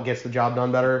philosophies on what gets the job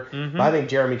done better. Mm-hmm. But I think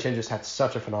Jeremy Chin just had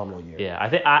such a phenomenal year. Yeah, I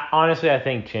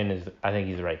think Chin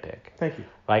he's the right pick. Thank you.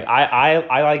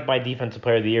 I like my defensive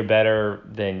player of the year better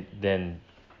than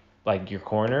your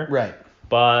corner. Right.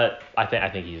 But I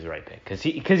think he's the right pick because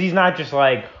he's not just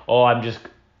I'm just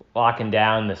locking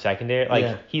down the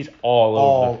secondary. He's all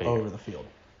over the field.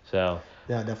 So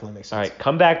yeah, it definitely makes sense. All right,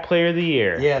 comeback player of the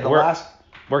year. Yeah,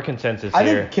 we're consensus here. I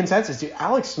think consensus, dude.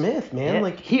 Alex Smith,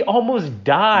 man, he almost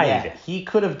died. Yeah, he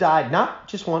could have died not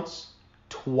just once,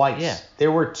 twice. Yeah.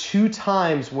 There were 2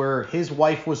 times where his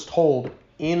wife was told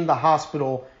in the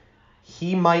hospital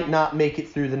he might not make it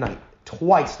through the night.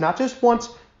 Twice, not just once,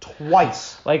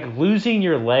 twice. Like, losing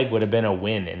your leg would have been a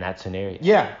win in that scenario.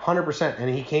 Yeah, 100%.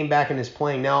 And he came back and is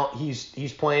playing. Now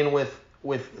he's playing with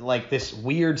like this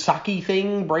weird Saki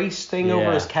thing, brace thing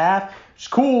over his calf. It's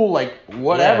cool, like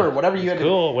whatever you had to do.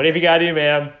 Cool, whatever you gotta do,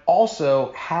 man.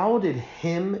 Also, how did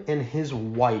him and his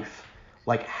wife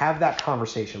like have that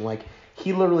conversation? Like,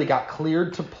 he literally got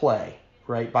cleared to play,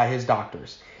 right, by his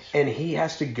doctors. And he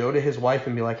has to go to his wife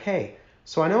and be like, hey,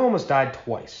 so I know I almost died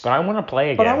twice. But I want to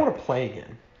play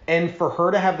again. And for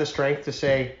her to have the strength to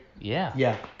say,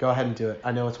 yeah, go ahead and do it.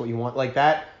 I know it's what you want. Like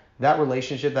that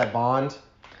relationship, that bond.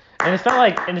 And it's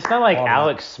not like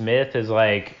Alex Smith is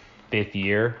like fifth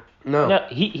year. No,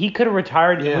 he could have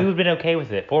retired and we would have been okay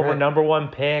with it. Former number one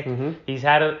pick. Mm-hmm. He's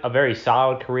had a very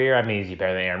solid career. I mean, is he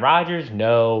better than Aaron Rodgers?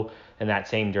 No, in that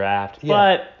same draft. Yeah.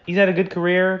 But he's had a good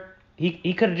career.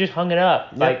 He could have just hung it up.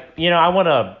 Yep. Like, I want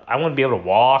to be able to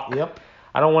walk. Yep.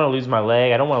 I don't want to lose my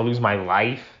leg. I don't want to lose my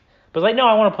life. But no,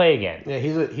 I want to play again. Yeah,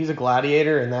 he's a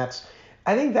gladiator, and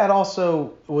I think that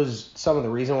also was some of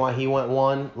the reason why he went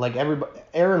one. Like,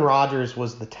 Aaron Rodgers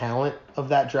was the talent of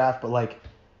that draft, but like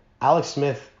Alex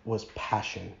Smith was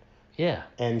passion. Yeah.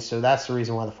 And so that's the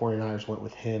reason why the 49ers went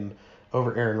with him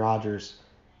over Aaron Rodgers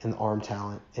and the arm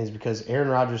talent, is because Aaron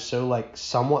Rodgers so like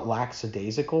somewhat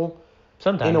lackadaisical.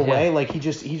 Sometimes, in a way, like he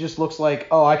just looks like,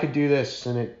 oh, I could do this,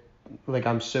 and it, like,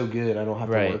 I'm so good, I don't have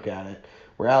to work at it.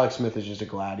 Where Alex Smith is just a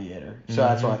gladiator. So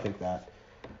that's why I think that.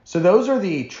 So those are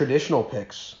the traditional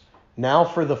picks. Now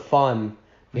for the fun,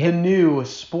 the new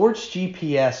Sports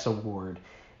GPS Award,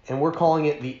 and we're calling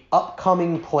it the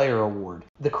Upcoming Player Award.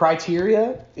 The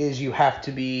criteria is you have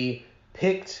to be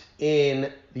picked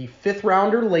in the 5th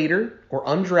round or later, or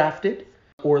undrafted,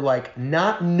 or like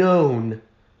not a known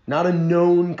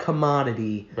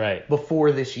commodity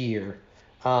before this year.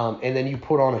 And then you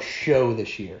put on a show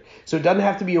this year. So it doesn't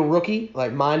have to be a rookie.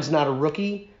 Like, mine's not a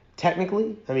rookie,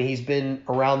 technically. I mean, he's been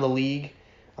around the league.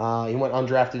 He went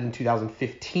undrafted in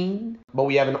 2015. But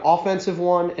we have an offensive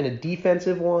one and a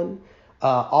defensive one.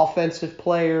 Offensive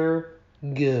player,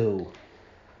 go.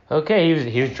 Okay,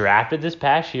 he was drafted this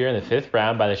past year in the 5th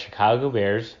round by the Chicago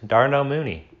Bears, Darnell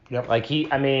Mooney. Yep. Like,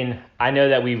 I know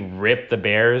that we ripped the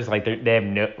Bears. Like, they have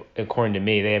no, according to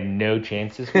me, they have no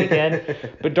chance this weekend.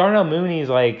 But Darnell Mooney is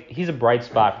like, he's a bright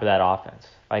spot for that offense.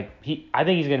 Like, I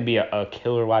think he's going to be a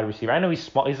killer wide receiver. I know he's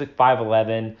small. He's like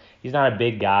 5'11". He's not a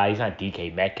big guy. He's not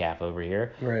DK Metcalf over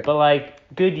here. Right. But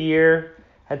like, good year.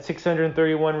 Had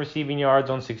 631 receiving yards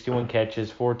on 61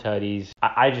 catches, 4 tutties.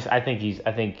 I think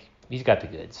he's got the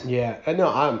goods. Yeah.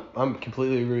 No, I'm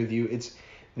completely agree with you. It's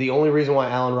the only reason why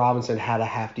Allen Robinson had a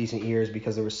half decent year is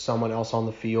because there was someone else on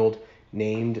the field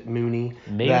named Mooney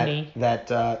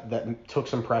that took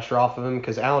some pressure off of him,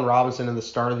 because Allen Robinson in the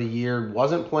start of the year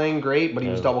wasn't playing great, but he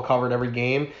was double covered every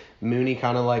game. Mooney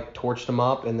kind of like torched him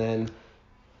up, and then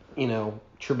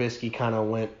Trubisky kind of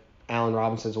went Allen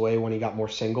Robinson's way when he got more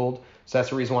singled. So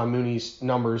that's the reason why Mooney's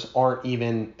numbers aren't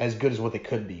even as good as what they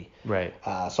could be. Right.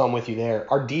 So I'm with you there.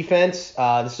 Our defense,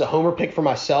 this is a homer pick for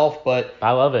myself, but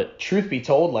I love it. Truth be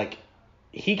told, like,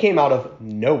 he came out of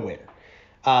nowhere.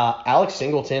 Alex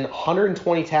Singleton,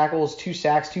 120 tackles, 2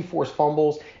 sacks, 2 forced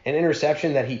fumbles, an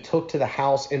interception that he took to the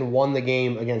house and won the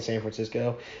game against San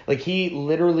Francisco. Like, he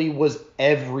literally was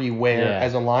everywhere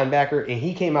as a linebacker, and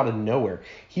he came out of nowhere.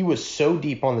 He was so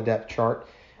deep on the depth chart.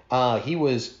 He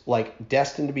was like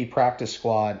destined to be practice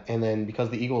squad, and then because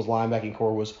the Eagles linebacking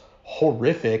core was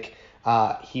horrific,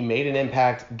 he made an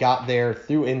impact, got there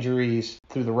through injuries,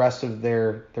 through the rest of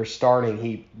their starting.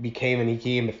 He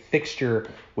became a fixture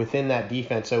within that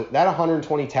defense. So that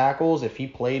 120 tackles, if he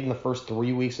played in the first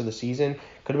 3 weeks of the season,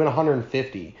 could have been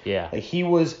 150. Yeah. Like, he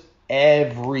was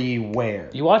everywhere.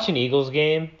 You watch an Eagles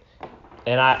game,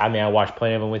 and I watched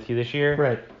plenty of them with you this year.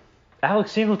 Right.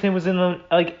 Alex Singleton was in the,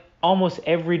 like, almost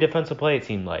every defensive play, it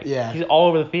seemed like. Yeah. He's all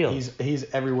over the field. He's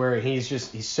everywhere.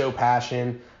 He's so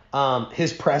passionate.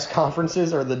 His press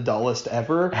conferences are the dullest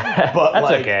ever. But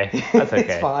That's okay. That's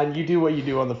okay. It's fine. You do what you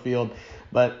do on the field.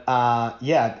 But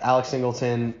Alex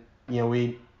Singleton,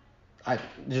 I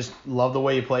just love the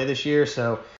way you play this year.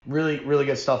 So really, really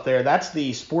good stuff there. That's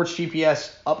the Sports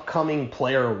GPS Upcoming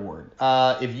Player Award.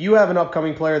 If you have an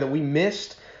upcoming player that we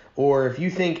missed, or if you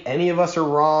think any of us are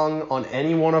wrong on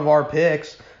any one of our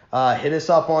picks, hit us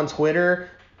up on Twitter,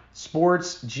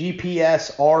 Sports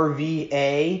GPS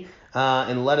RVA,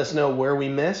 and let us know where we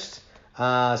missed,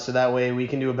 so that way we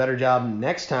can do a better job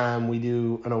next time we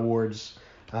do an awards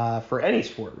for any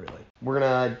sport, really. We're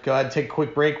going to go ahead and take a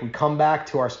quick break. We come back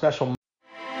to our special.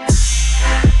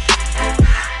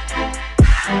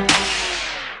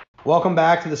 Welcome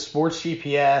back to the Sports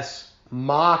GPS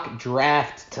mock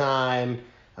draft time.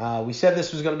 We said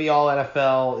this was going to be all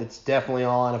NFL. It's definitely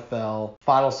all NFL.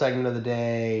 Final segment of the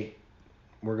day.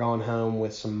 We're going home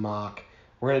with some mock.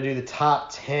 We're going to do the top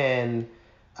 10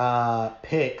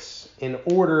 picks in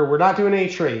order. We're not doing any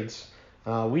trades.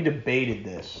 We debated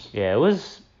this. Yeah, it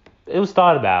was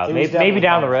thought about. It was Maybe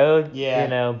down the road.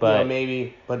 Yeah, but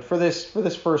maybe. But for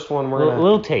this first one, we're a gonna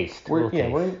little taste. we're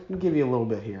gonna give you a little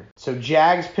bit here. So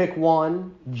Jags pick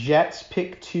 1, Jets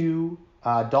pick 2,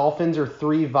 Dolphins are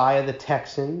 3 via the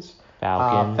Texans.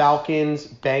 Falcons,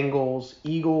 Bengals,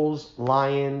 Eagles,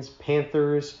 Lions,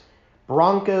 Panthers,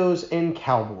 Broncos, and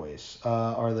Cowboys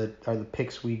are the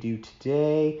picks we do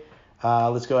today.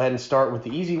 Let's go ahead and start with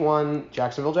the easy one,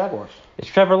 Jacksonville Jaguars. It's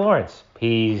Trevor Lawrence.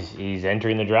 He's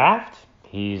entering the draft.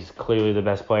 He's clearly the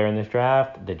best player in this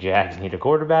draft. The Jags need a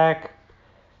quarterback.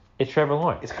 It's Trevor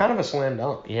Lawrence. It's kind of a slam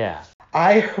dunk. Yeah.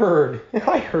 I heard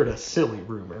a silly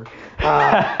rumor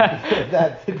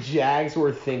that the Jags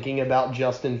were thinking about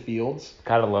Justin Fields.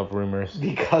 Gotta love rumors.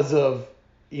 Because of,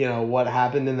 what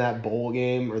happened in that bowl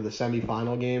game or the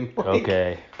semifinal game.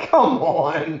 Okay. Come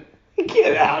on.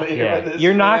 Get out of here with this.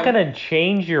 You're not going to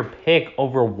change your pick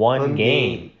over one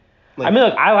game. Look,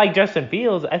 I like Justin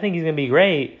Fields. I think he's going to be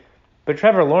great. But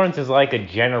Trevor Lawrence is like a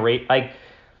generate. I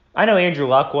know Andrew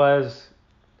Luck was,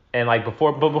 and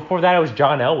before that it was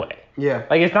John Elway. Yeah.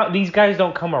 It's not, these guys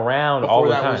don't come around all the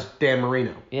time. Before that was Dan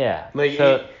Marino. Yeah.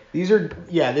 This is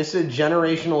a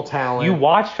generational talent. You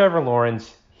watch Trevor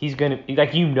Lawrence, he's going to, he's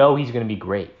going to be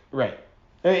great. Right.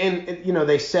 And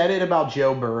they said it about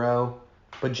Joe Burrow,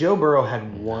 but Joe Burrow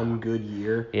had one good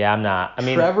year. Yeah, I'm not.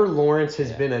 Trevor Lawrence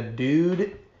has been a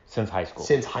dude since high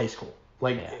school.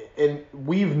 And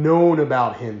we've known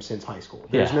about him since high school.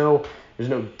 There's no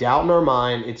doubt in our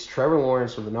mind. It's Trevor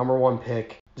Lawrence with the number 1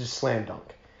 pick, just slam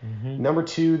dunk. Mm-hmm. Number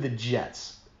 2, the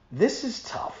Jets. This is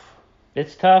tough.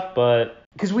 It's tough, but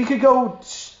because we could go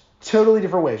totally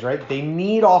different ways, right? They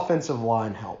need offensive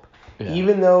line help,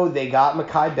 even though they got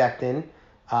Mekhi Becton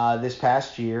this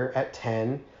past year at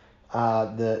 10,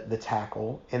 the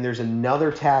tackle, and there's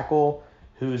another tackle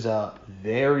who's a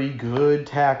very good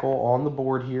tackle on the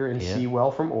board here in Sewell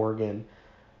from Oregon.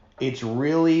 It's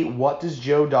really, what does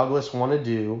Joe Douglas want to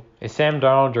do? Is Sam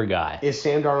Darnold your guy?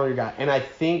 And I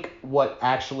think what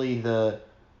actually the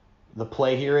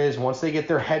play here is, once they get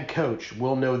their head coach,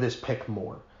 we'll know this pick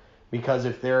more. Because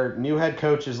if their new head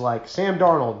coach is like, Sam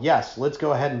Darnold, yes, let's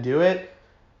go ahead and do it,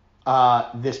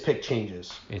 this pick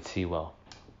changes. It's Sewell.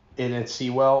 And it's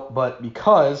Sewell, but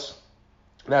because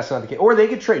that's not the case. Or they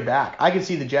could trade back. I could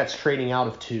see the Jets trading out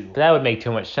of 2. But that would make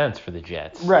too much sense for the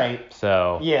Jets. Right.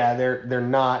 So. Yeah, they're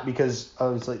not, because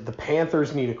the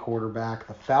Panthers need a quarterback.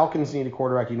 The Falcons need a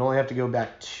quarterback. You only have to go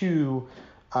back 2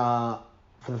 for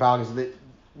the Falcons.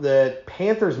 The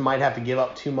Panthers might have to give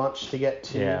up too much to get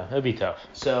 2. Yeah, it'd be tough.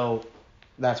 So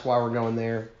that's why we're going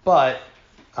there. But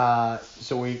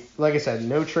so we, like I said,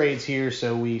 no trades here,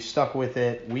 so we stuck with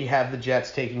it. We have the Jets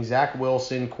taking Zach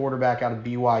Wilson, quarterback out of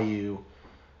BYU.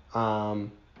 A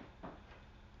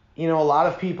lot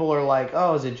of people are like,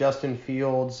 oh, is it Justin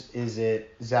Fields? Is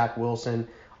it Zach Wilson?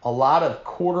 A lot of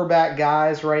quarterback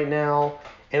guys right now,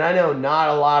 and I know not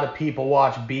a lot of people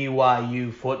watch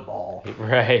BYU football.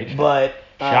 Right. But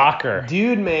shocker.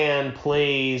 Dude, man,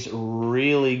 plays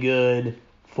really good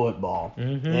football.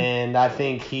 Mm-hmm. And I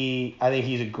think he's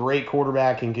a great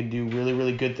quarterback and could do really,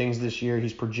 really good things this year.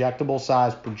 He's projectable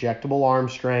size, projectable arm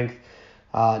strength,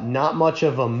 not much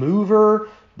of a mover.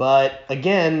 But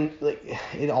again,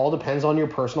 it all depends on your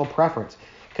personal preference.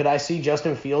 Could I see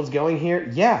Justin Fields going here?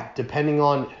 Yeah, depending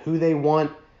on who they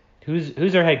want. Who's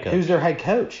their head coach? Who's their head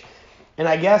coach? And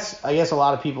I guess a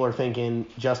lot of people are thinking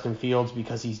Justin Fields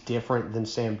because he's different than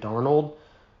Sam Darnold.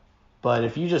 But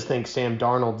if you just think Sam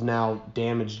Darnold's now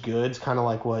damaged goods, kind of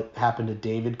like what happened to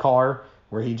David Carr,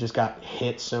 where he just got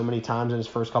hit so many times in his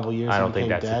first couple of years. I don't think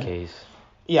that's dead. the case.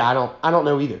 Yeah, I don't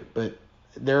know either. But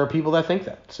there are people that think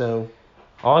that. So.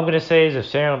 All I'm going to say is if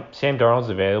Sam Darnold's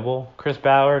available, Chris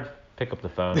Ballard, pick up the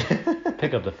phone.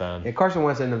 Pick up the phone. Yeah, Carson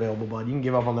Wentz isn't available, bud. You can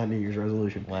give up on that New Year's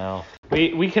resolution. Well,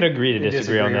 we can agree to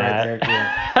disagree on that. Right there,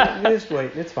 yeah. Just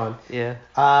wait. It's fine. Yeah.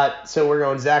 So we're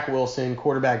going Zach Wilson,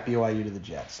 quarterback BYU to the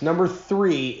Jets. Number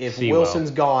 3, if Sewell.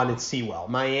 Wilson's gone, it's Sewell.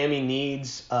 Miami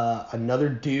needs another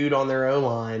dude on their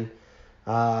O-line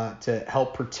to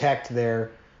help protect their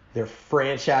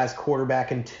franchise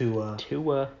quarterback in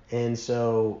Tua. And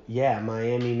so,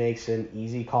 Miami makes an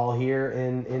easy call here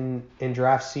and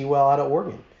drafts Sewell out of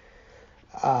Oregon.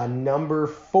 Number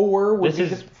 4 would be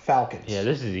the Falcons. Yeah,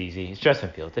 this is easy. It's Justin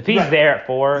Fields. If he's there at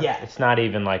 4, it's not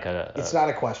even like it's not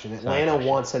a question. Atlanta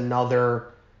wants another.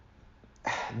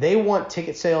 They want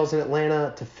ticket sales in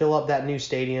Atlanta to fill up that new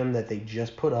stadium that they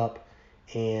just put up,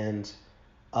 and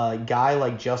a guy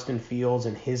like Justin Fields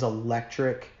and his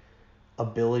electric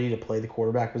ability to play the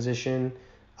quarterback position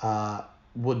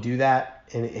will do that.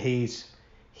 And he's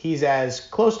as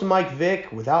close to Mike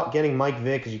Vick without getting Mike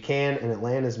Vick as you can, and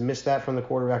Atlanta's missed that from the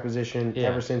quarterback position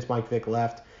ever since Mike Vick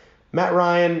left. Matt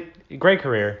Ryan, great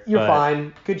career. You're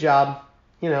fine. Good job.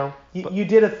 You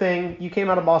did a thing. You came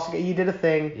out of Boston. You did a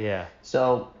thing. Yeah.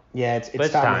 So yeah, it's time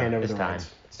to hand over the reins.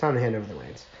 It's time to hand over the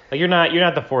reins. Like you're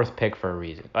not the fourth pick for a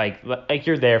reason. Like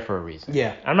you're there for a reason.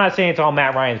 Yeah. I'm not saying it's all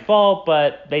Matt Ryan's fault,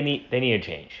 but they need a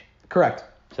change. Correct.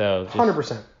 So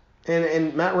 100%.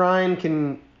 And Matt Ryan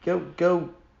can go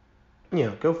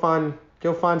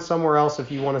find somewhere else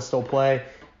if you want to still play.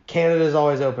 Canada's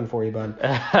always open for you, bud.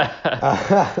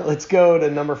 Let's go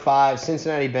to number 5,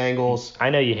 Cincinnati Bengals. I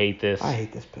know you hate this. I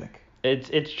hate this pick. It's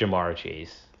Jamar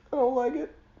Chase. I don't like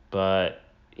it. But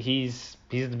he's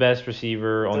the best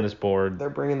receiver on this board. They're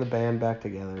bringing the band back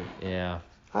together. Yeah.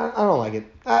 I don't like it.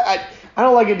 I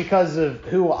don't like it because of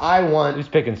who I want. Who's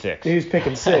picking 6? Who's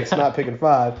picking 6, not picking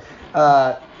 5.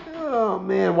 Oh,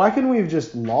 man. Why couldn't we have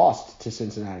just lost to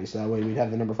Cincinnati so that way we'd have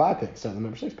the number 5 pick instead of the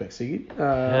number 6 pick?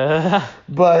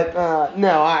 But,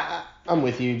 no, I'm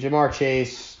with you. Jamar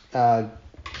Chase from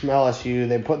LSU,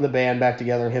 they're putting the band back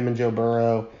together, him and Joe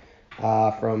Burrow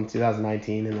from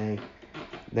 2019, and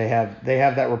they have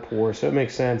that rapport, so it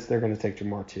makes sense they're going to take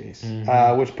Jamar Chase,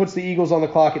 which puts the Eagles on the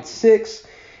clock at 6,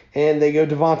 and they go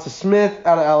Devonta Smith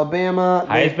out of Alabama.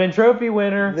 Heisman Trophy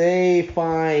winner. They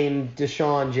find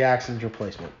Deshaun Jackson's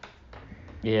replacement.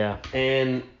 Yeah.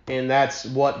 And that's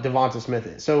what Devonta Smith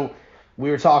is. So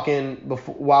we were talking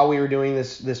before while we were doing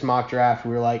this mock draft.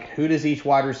 We were like, who does each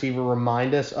wide receiver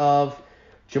remind us of?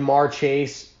 Jamar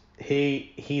Chase,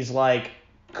 he's like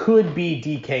could be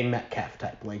DK Metcalf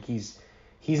type. Like he's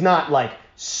not like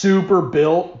super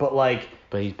built, but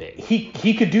he's big.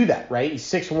 He could do that, right? He's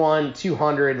 6'1",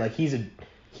 200. Like he's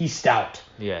stout.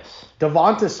 Yes.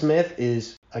 Devonta Smith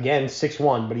is again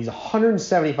 6'1", but he's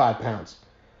 175 pounds.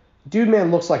 Dude, man,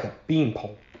 looks like a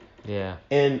beanpole. Yeah.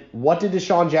 And what did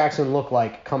Deshaun Jackson look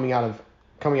like coming out of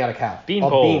Cal?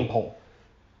 Beanpole. A beanpole.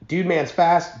 Dude, man's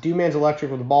fast. Dude, man's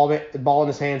electric with the ball in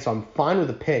his hand. So I'm fine with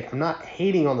the pick. I'm not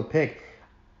hating on the pick.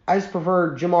 I just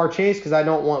prefer Jamar Chase because I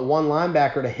don't want one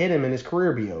linebacker to hit him and his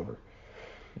career be over.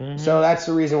 Mm-hmm. So that's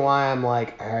the reason why I'm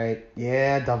like, all right,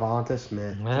 yeah, Devonta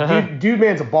Smith. Dude,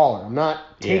 man's a baller. I'm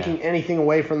not taking anything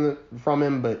away from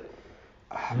him, but.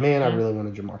 Man, I really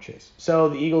wanted Jamar Chase. So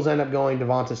the Eagles end up going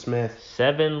Devonta Smith.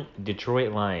 7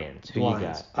 Detroit Lions. Who you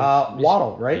got?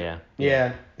 Waddle, right?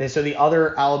 Yeah. And so the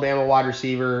other Alabama wide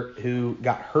receiver who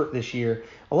got hurt this year.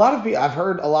 I've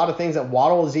heard a lot of things that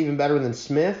Waddle is even better than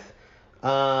Smith.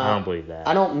 I don't believe that.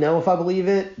 I don't know if I believe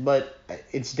it, but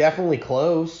it's definitely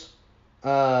close.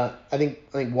 I think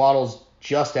Waddle's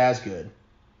just as good.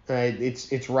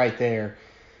 It's right there.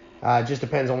 It just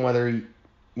depends on whether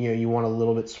you want a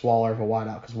little bit smaller of a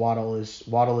wideout because Waddle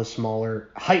is smaller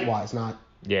height-wise, not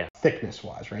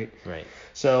thickness-wise, right? Right.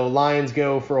 So Lions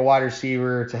go for a wide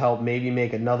receiver to help maybe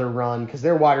make another run because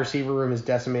their wide receiver room is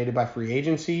decimated by free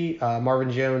agency. Marvin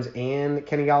Jones and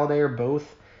Kenny Golladay are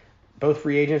both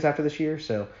free agents after this year,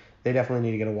 so they definitely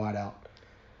need to get a wideout.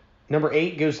 Number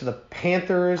 8 goes to the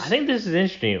Panthers. I think this is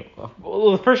interesting.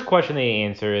 Well, the first question they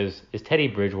answer is Teddy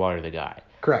Bridgewater the guy?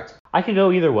 Correct. I could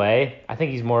go either way. I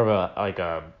think he's more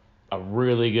of a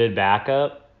really good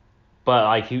backup,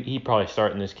 but he probably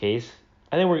start in this case.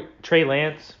 I think we're Trey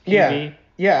Lance. QB.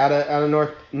 Yeah, out of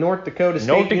North Dakota State.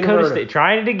 North Dakota State,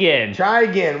 trying it again. Try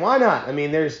again. Why not? I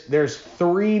mean, there's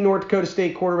 3 North Dakota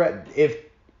State quarterback. If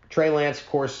Trey Lance, of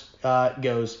course,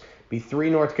 goes, be 3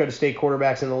 North Dakota State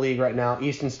quarterbacks in the league right now.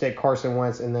 Easton State, Carson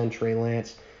Wentz, and then Trey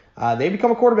Lance. They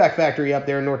become a quarterback factory up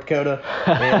there in North Dakota,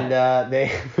 and they.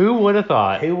 Who would have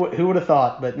thought? Who would have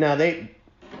thought? But no, they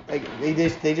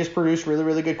just produce really,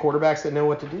 really good quarterbacks that know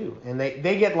what to do, and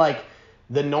they get like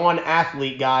the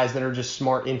non-athlete guys that are just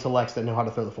smart intellects that know how to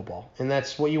throw the football, and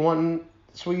that's what you want.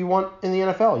 That's what you want in the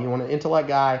NFL. You want an intellect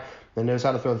guy that knows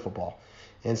how to throw the football,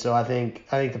 and so I think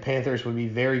the Panthers would be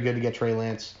very good to get Trey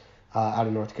Lance out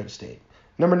of North Dakota State.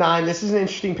 Number 9, this is an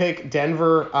interesting pick.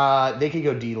 Denver, they could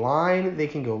go D-line. They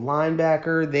can go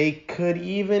linebacker. They could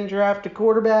even draft a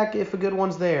quarterback if a good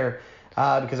one's there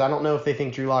because I don't know if they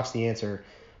think Drew Lock's the answer.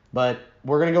 But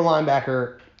we're going to go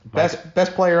linebacker.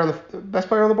 Best player on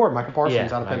the board, Micah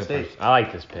Parsons out of Penn State. I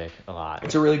like this pick a lot.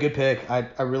 It's a really good pick.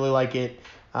 I really like it.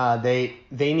 They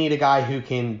need a guy who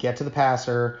can get to the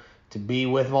passer, to be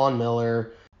with Von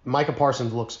Miller. Micah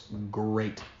Parsons looks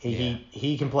great.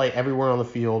 He can play everywhere on the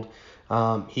field.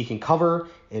 He can cover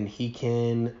and he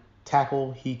can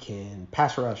tackle. He can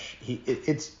pass rush.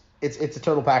 it's a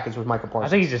total package with Michael Parsons. I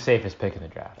think he's the safest pick in the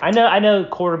draft. I know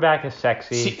quarterback is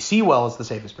sexy. Sewell is the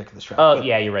safest pick in this draft. Oh,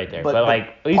 yeah, you're right there.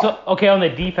 But he's okay on the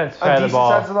defensive side of the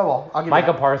ball. I'll give Michael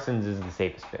you that. Parsons is the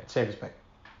safest pick. Safest pick.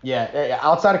 Yeah,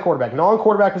 outside of quarterback.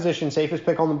 Non-quarterback position, safest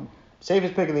pick in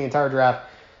the entire draft.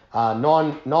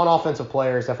 Non-offensive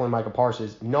player is definitely Michael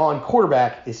Parsons.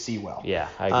 Non-quarterback is Sewell. Yeah,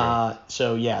 I agree.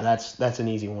 So, yeah, that's an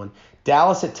easy one.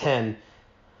 Dallas at 10.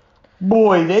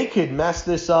 Boy, they could mess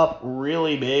this up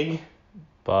really big.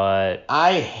 But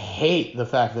I hate the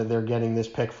fact that they're getting this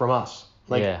pick from us.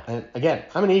 And again,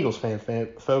 I'm an Eagles fan,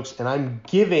 folks, and I'm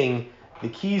giving the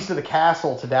keys to the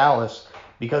castle to Dallas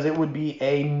because it would be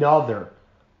another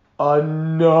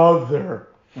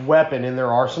weapon in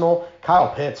their arsenal.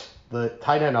 Kyle Pitts, the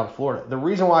tight end out of Florida. The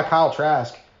reason why Kyle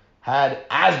Trask had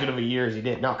as good of a year as he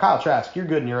did. Now, Kyle Trask, you're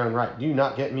good in your own right. Do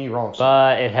not get me wrong.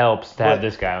 But it helps to have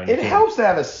this guy on your team. It helps to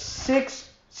have a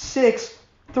 6'6",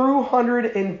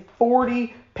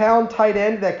 340-pound tight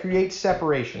end that creates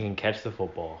separation. You can catch the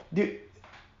football. Dude,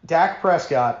 Dak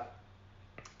Prescott,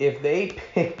 if they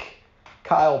pick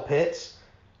Kyle Pitts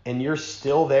and you're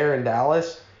still there in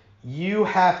Dallas, you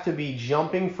have to be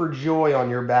jumping for joy on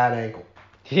your bad ankle.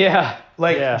 Yeah.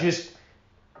 Just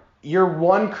you're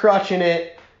one crutch in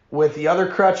it with the other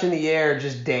crutch in the air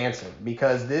just dancing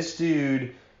because this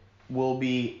dude will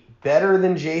be better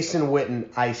than Jason Witten.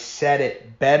 I said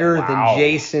it. Better than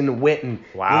Jason Witten.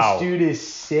 Wow. This dude is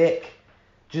sick.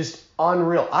 Just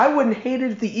unreal. I wouldn't hate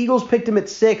it if the Eagles picked him at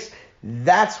 6.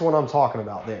 That's what I'm talking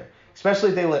about there. Especially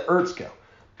if they let Ertz go.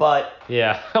 But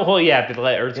yeah. Well, yeah, if they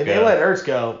let Ertz go. If they let Ertz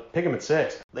go, pick him at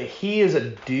 6. He is a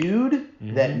dude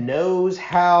that knows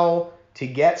how to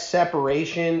get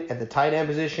separation at the tight end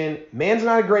position. Man's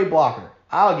not a great blocker.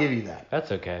 I'll give you that.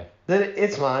 That's okay.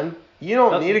 It's fine. You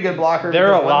don't need a good blocker.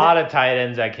 There are a lot of tight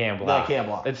ends that can't block. That can't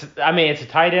block. It's a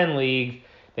tight end league.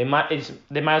 They might as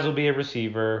well be a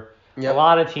receiver. Yep. A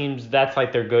lot of teams, that's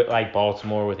like they're good, like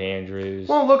Baltimore with Andrews.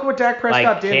 Well, look what Dak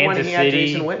Prescott did Kansas when he had City.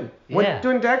 Jason Witten. Yeah.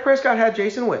 When Dak Prescott had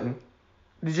Jason Witten,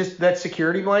 just that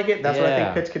security blanket, that's what I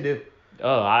think Pitts could do.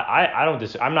 Oh, I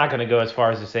don't I'm not going to go as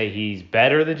far as to say he's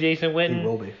better than Jason Witten. He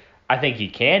will be. I think he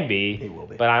can be. He will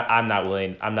be. But I'm not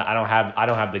willing. I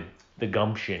don't have the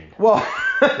gumption. Well,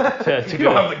 to you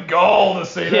don't have the gall to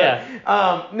say that.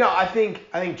 Yeah. No, I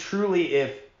think truly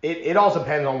if it all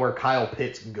depends on where Kyle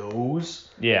Pitts goes.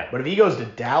 Yeah. But if he goes to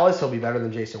Dallas, he'll be better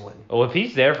than Jason Witten. Well, if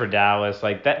he's there for Dallas,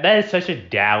 like that is such a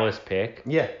Dallas pick.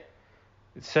 Yeah.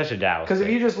 It's such a Dallas pick. Because if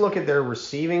you just look at their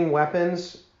receiving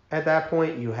weapons at that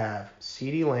point, you have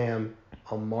CeeDee Lamb,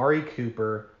 Amari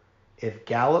Cooper, if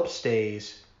Gallup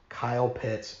stays, Kyle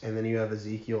Pitts, and then you have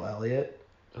Ezekiel Elliott.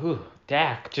 Ooh,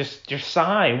 Dak, just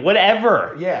sign,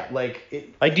 whatever. Yeah,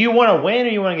 do you want to win or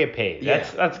you want to get paid? Yeah.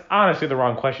 That's honestly the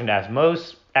wrong question to ask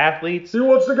most athletes. He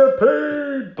wants to get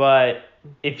paid. But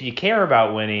if you care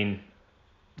about winning,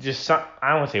 just I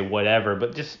don't want to say whatever,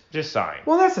 but just sign.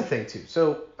 Well, that's the thing too.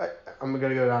 So I'm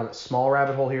gonna go down a small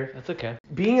rabbit hole here. That's okay.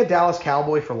 Being a Dallas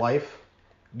Cowboy for life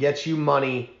gets you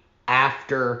money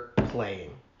after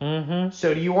playing. Mm-hmm.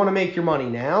 So do you want to make your money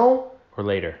now? Or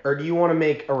later. Or do you want to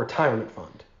make a retirement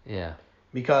fund? Yeah.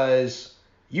 Because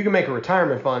you can make a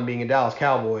retirement fund being a Dallas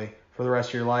Cowboy for the rest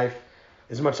of your life.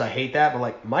 As much as I hate that, but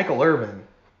like Michael Irvin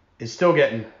is still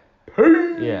getting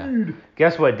paid. Yeah.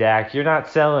 Guess what, Dak? You're not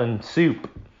selling soup.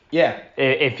 Yeah.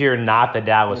 If you're not the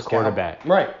Dallas quarterback.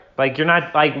 Right. Like you're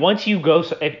not once you go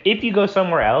if you go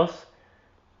somewhere else,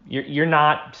 you're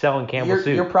not selling Campbell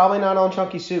soup. You're probably not on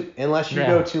chunky soup unless you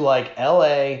go to like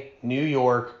L.A., New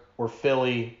York, or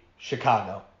Philly,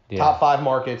 Chicago. Yeah. Top 5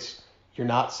 markets, you're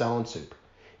not selling soup.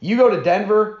 You go to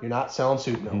Denver, you're not selling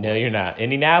soup no more. No, you're not.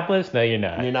 Indianapolis, no, you're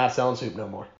not. You're not selling soup no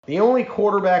more. The only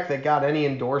quarterback that got any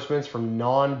endorsements from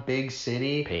non-big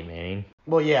city. Peyton Manning.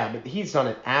 Well, yeah, but he's done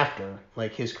it after,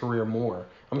 like, his career more.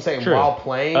 I'm saying True. while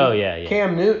playing. Oh, yeah.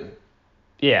 Cam Newton.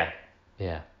 Yeah.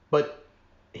 But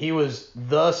he was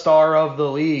the star of the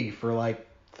league for, like,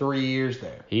 3 years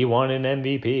there. He won an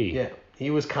MVP. Yeah. He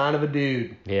was kind of a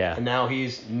dude. Yeah. And now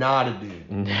he's not a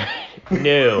dude.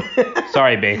 No.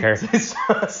 Sorry, Baker.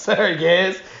 Sorry,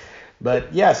 guys.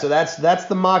 But, yeah, so that's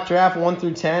the mock draft 1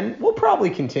 through 10. We'll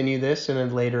probably continue this in a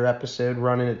later episode,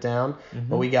 running it down. Mm-hmm.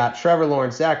 But we got Trevor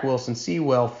Lawrence, Zach Wilson,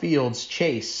 Sewell, Fields,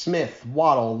 Chase, Smith,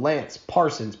 Waddle, Lance,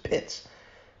 Parsons, Pitts.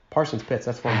 Parsons, Pitts,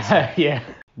 that's fun to say. Yeah.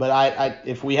 But I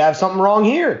if we have something wrong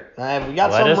here, if we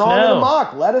got something wrong in the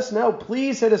mock, let us know.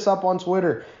 Please hit us up on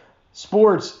Twitter.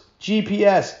 Sports,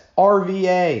 GPS,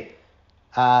 RVA.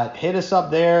 Hit us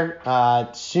up there.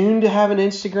 Soon to have an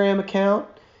Instagram account.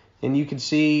 And you can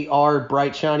see our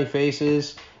bright, shiny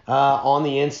faces on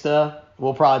the Insta.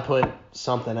 We'll probably put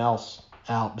something else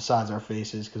out besides our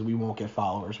faces because we won't get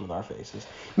followers with our faces.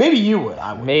 Maybe you would.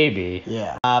 I would. Maybe.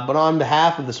 Yeah. But on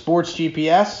behalf of the Sports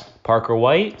GPS, Parker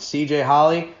White, CJ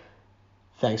Holly,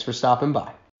 thanks for stopping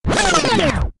by.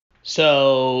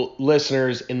 So,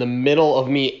 listeners, in the middle of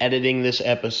me editing this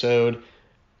episode,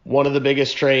 one of the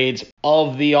biggest trades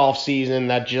of the offseason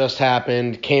that just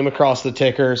happened came across the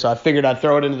ticker, so I figured I'd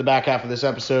throw it into the back half of this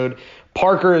episode.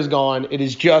 Parker is gone. It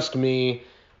is just me,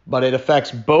 but it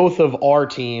affects both of our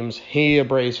teams. He a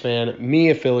Braves fan, me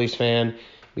a Phillies fan,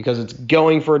 because it's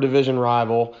going for a division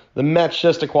rival. The Mets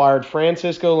just acquired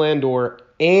Francisco Lindor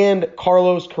and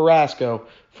Carlos Carrasco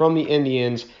from the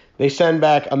Indians. They send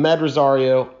back Ahmed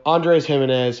Rosario, Andres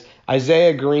Jimenez,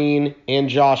 Isaiah Green, and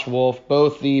Josh Wolf,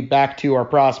 both the back to our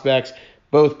prospects,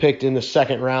 both picked in the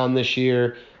second round this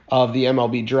year of the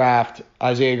MLB draft.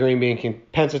 Isaiah Green being a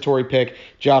compensatory pick,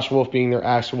 Josh Wolf being their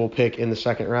actual pick in the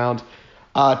second round.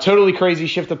 Totally crazy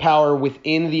shift of power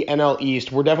within the NL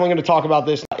East. We're definitely going to talk about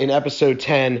this in episode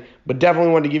 10, but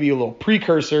definitely wanted to give you a little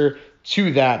precursor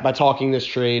to that by talking this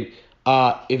trade.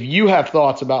 If you have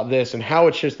thoughts about this and how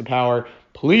it shifts the power,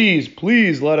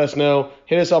 please let us know.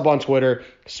 Hit us up on Twitter,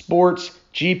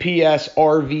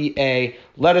 SportsGPSRVA.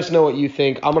 Let us know what you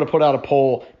think. I'm going to put out a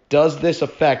poll. Does this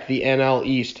affect the NL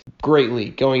East greatly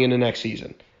going into next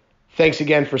season? Thanks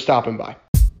again for stopping by.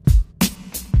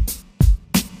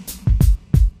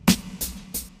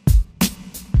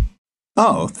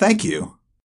 Oh, thank you.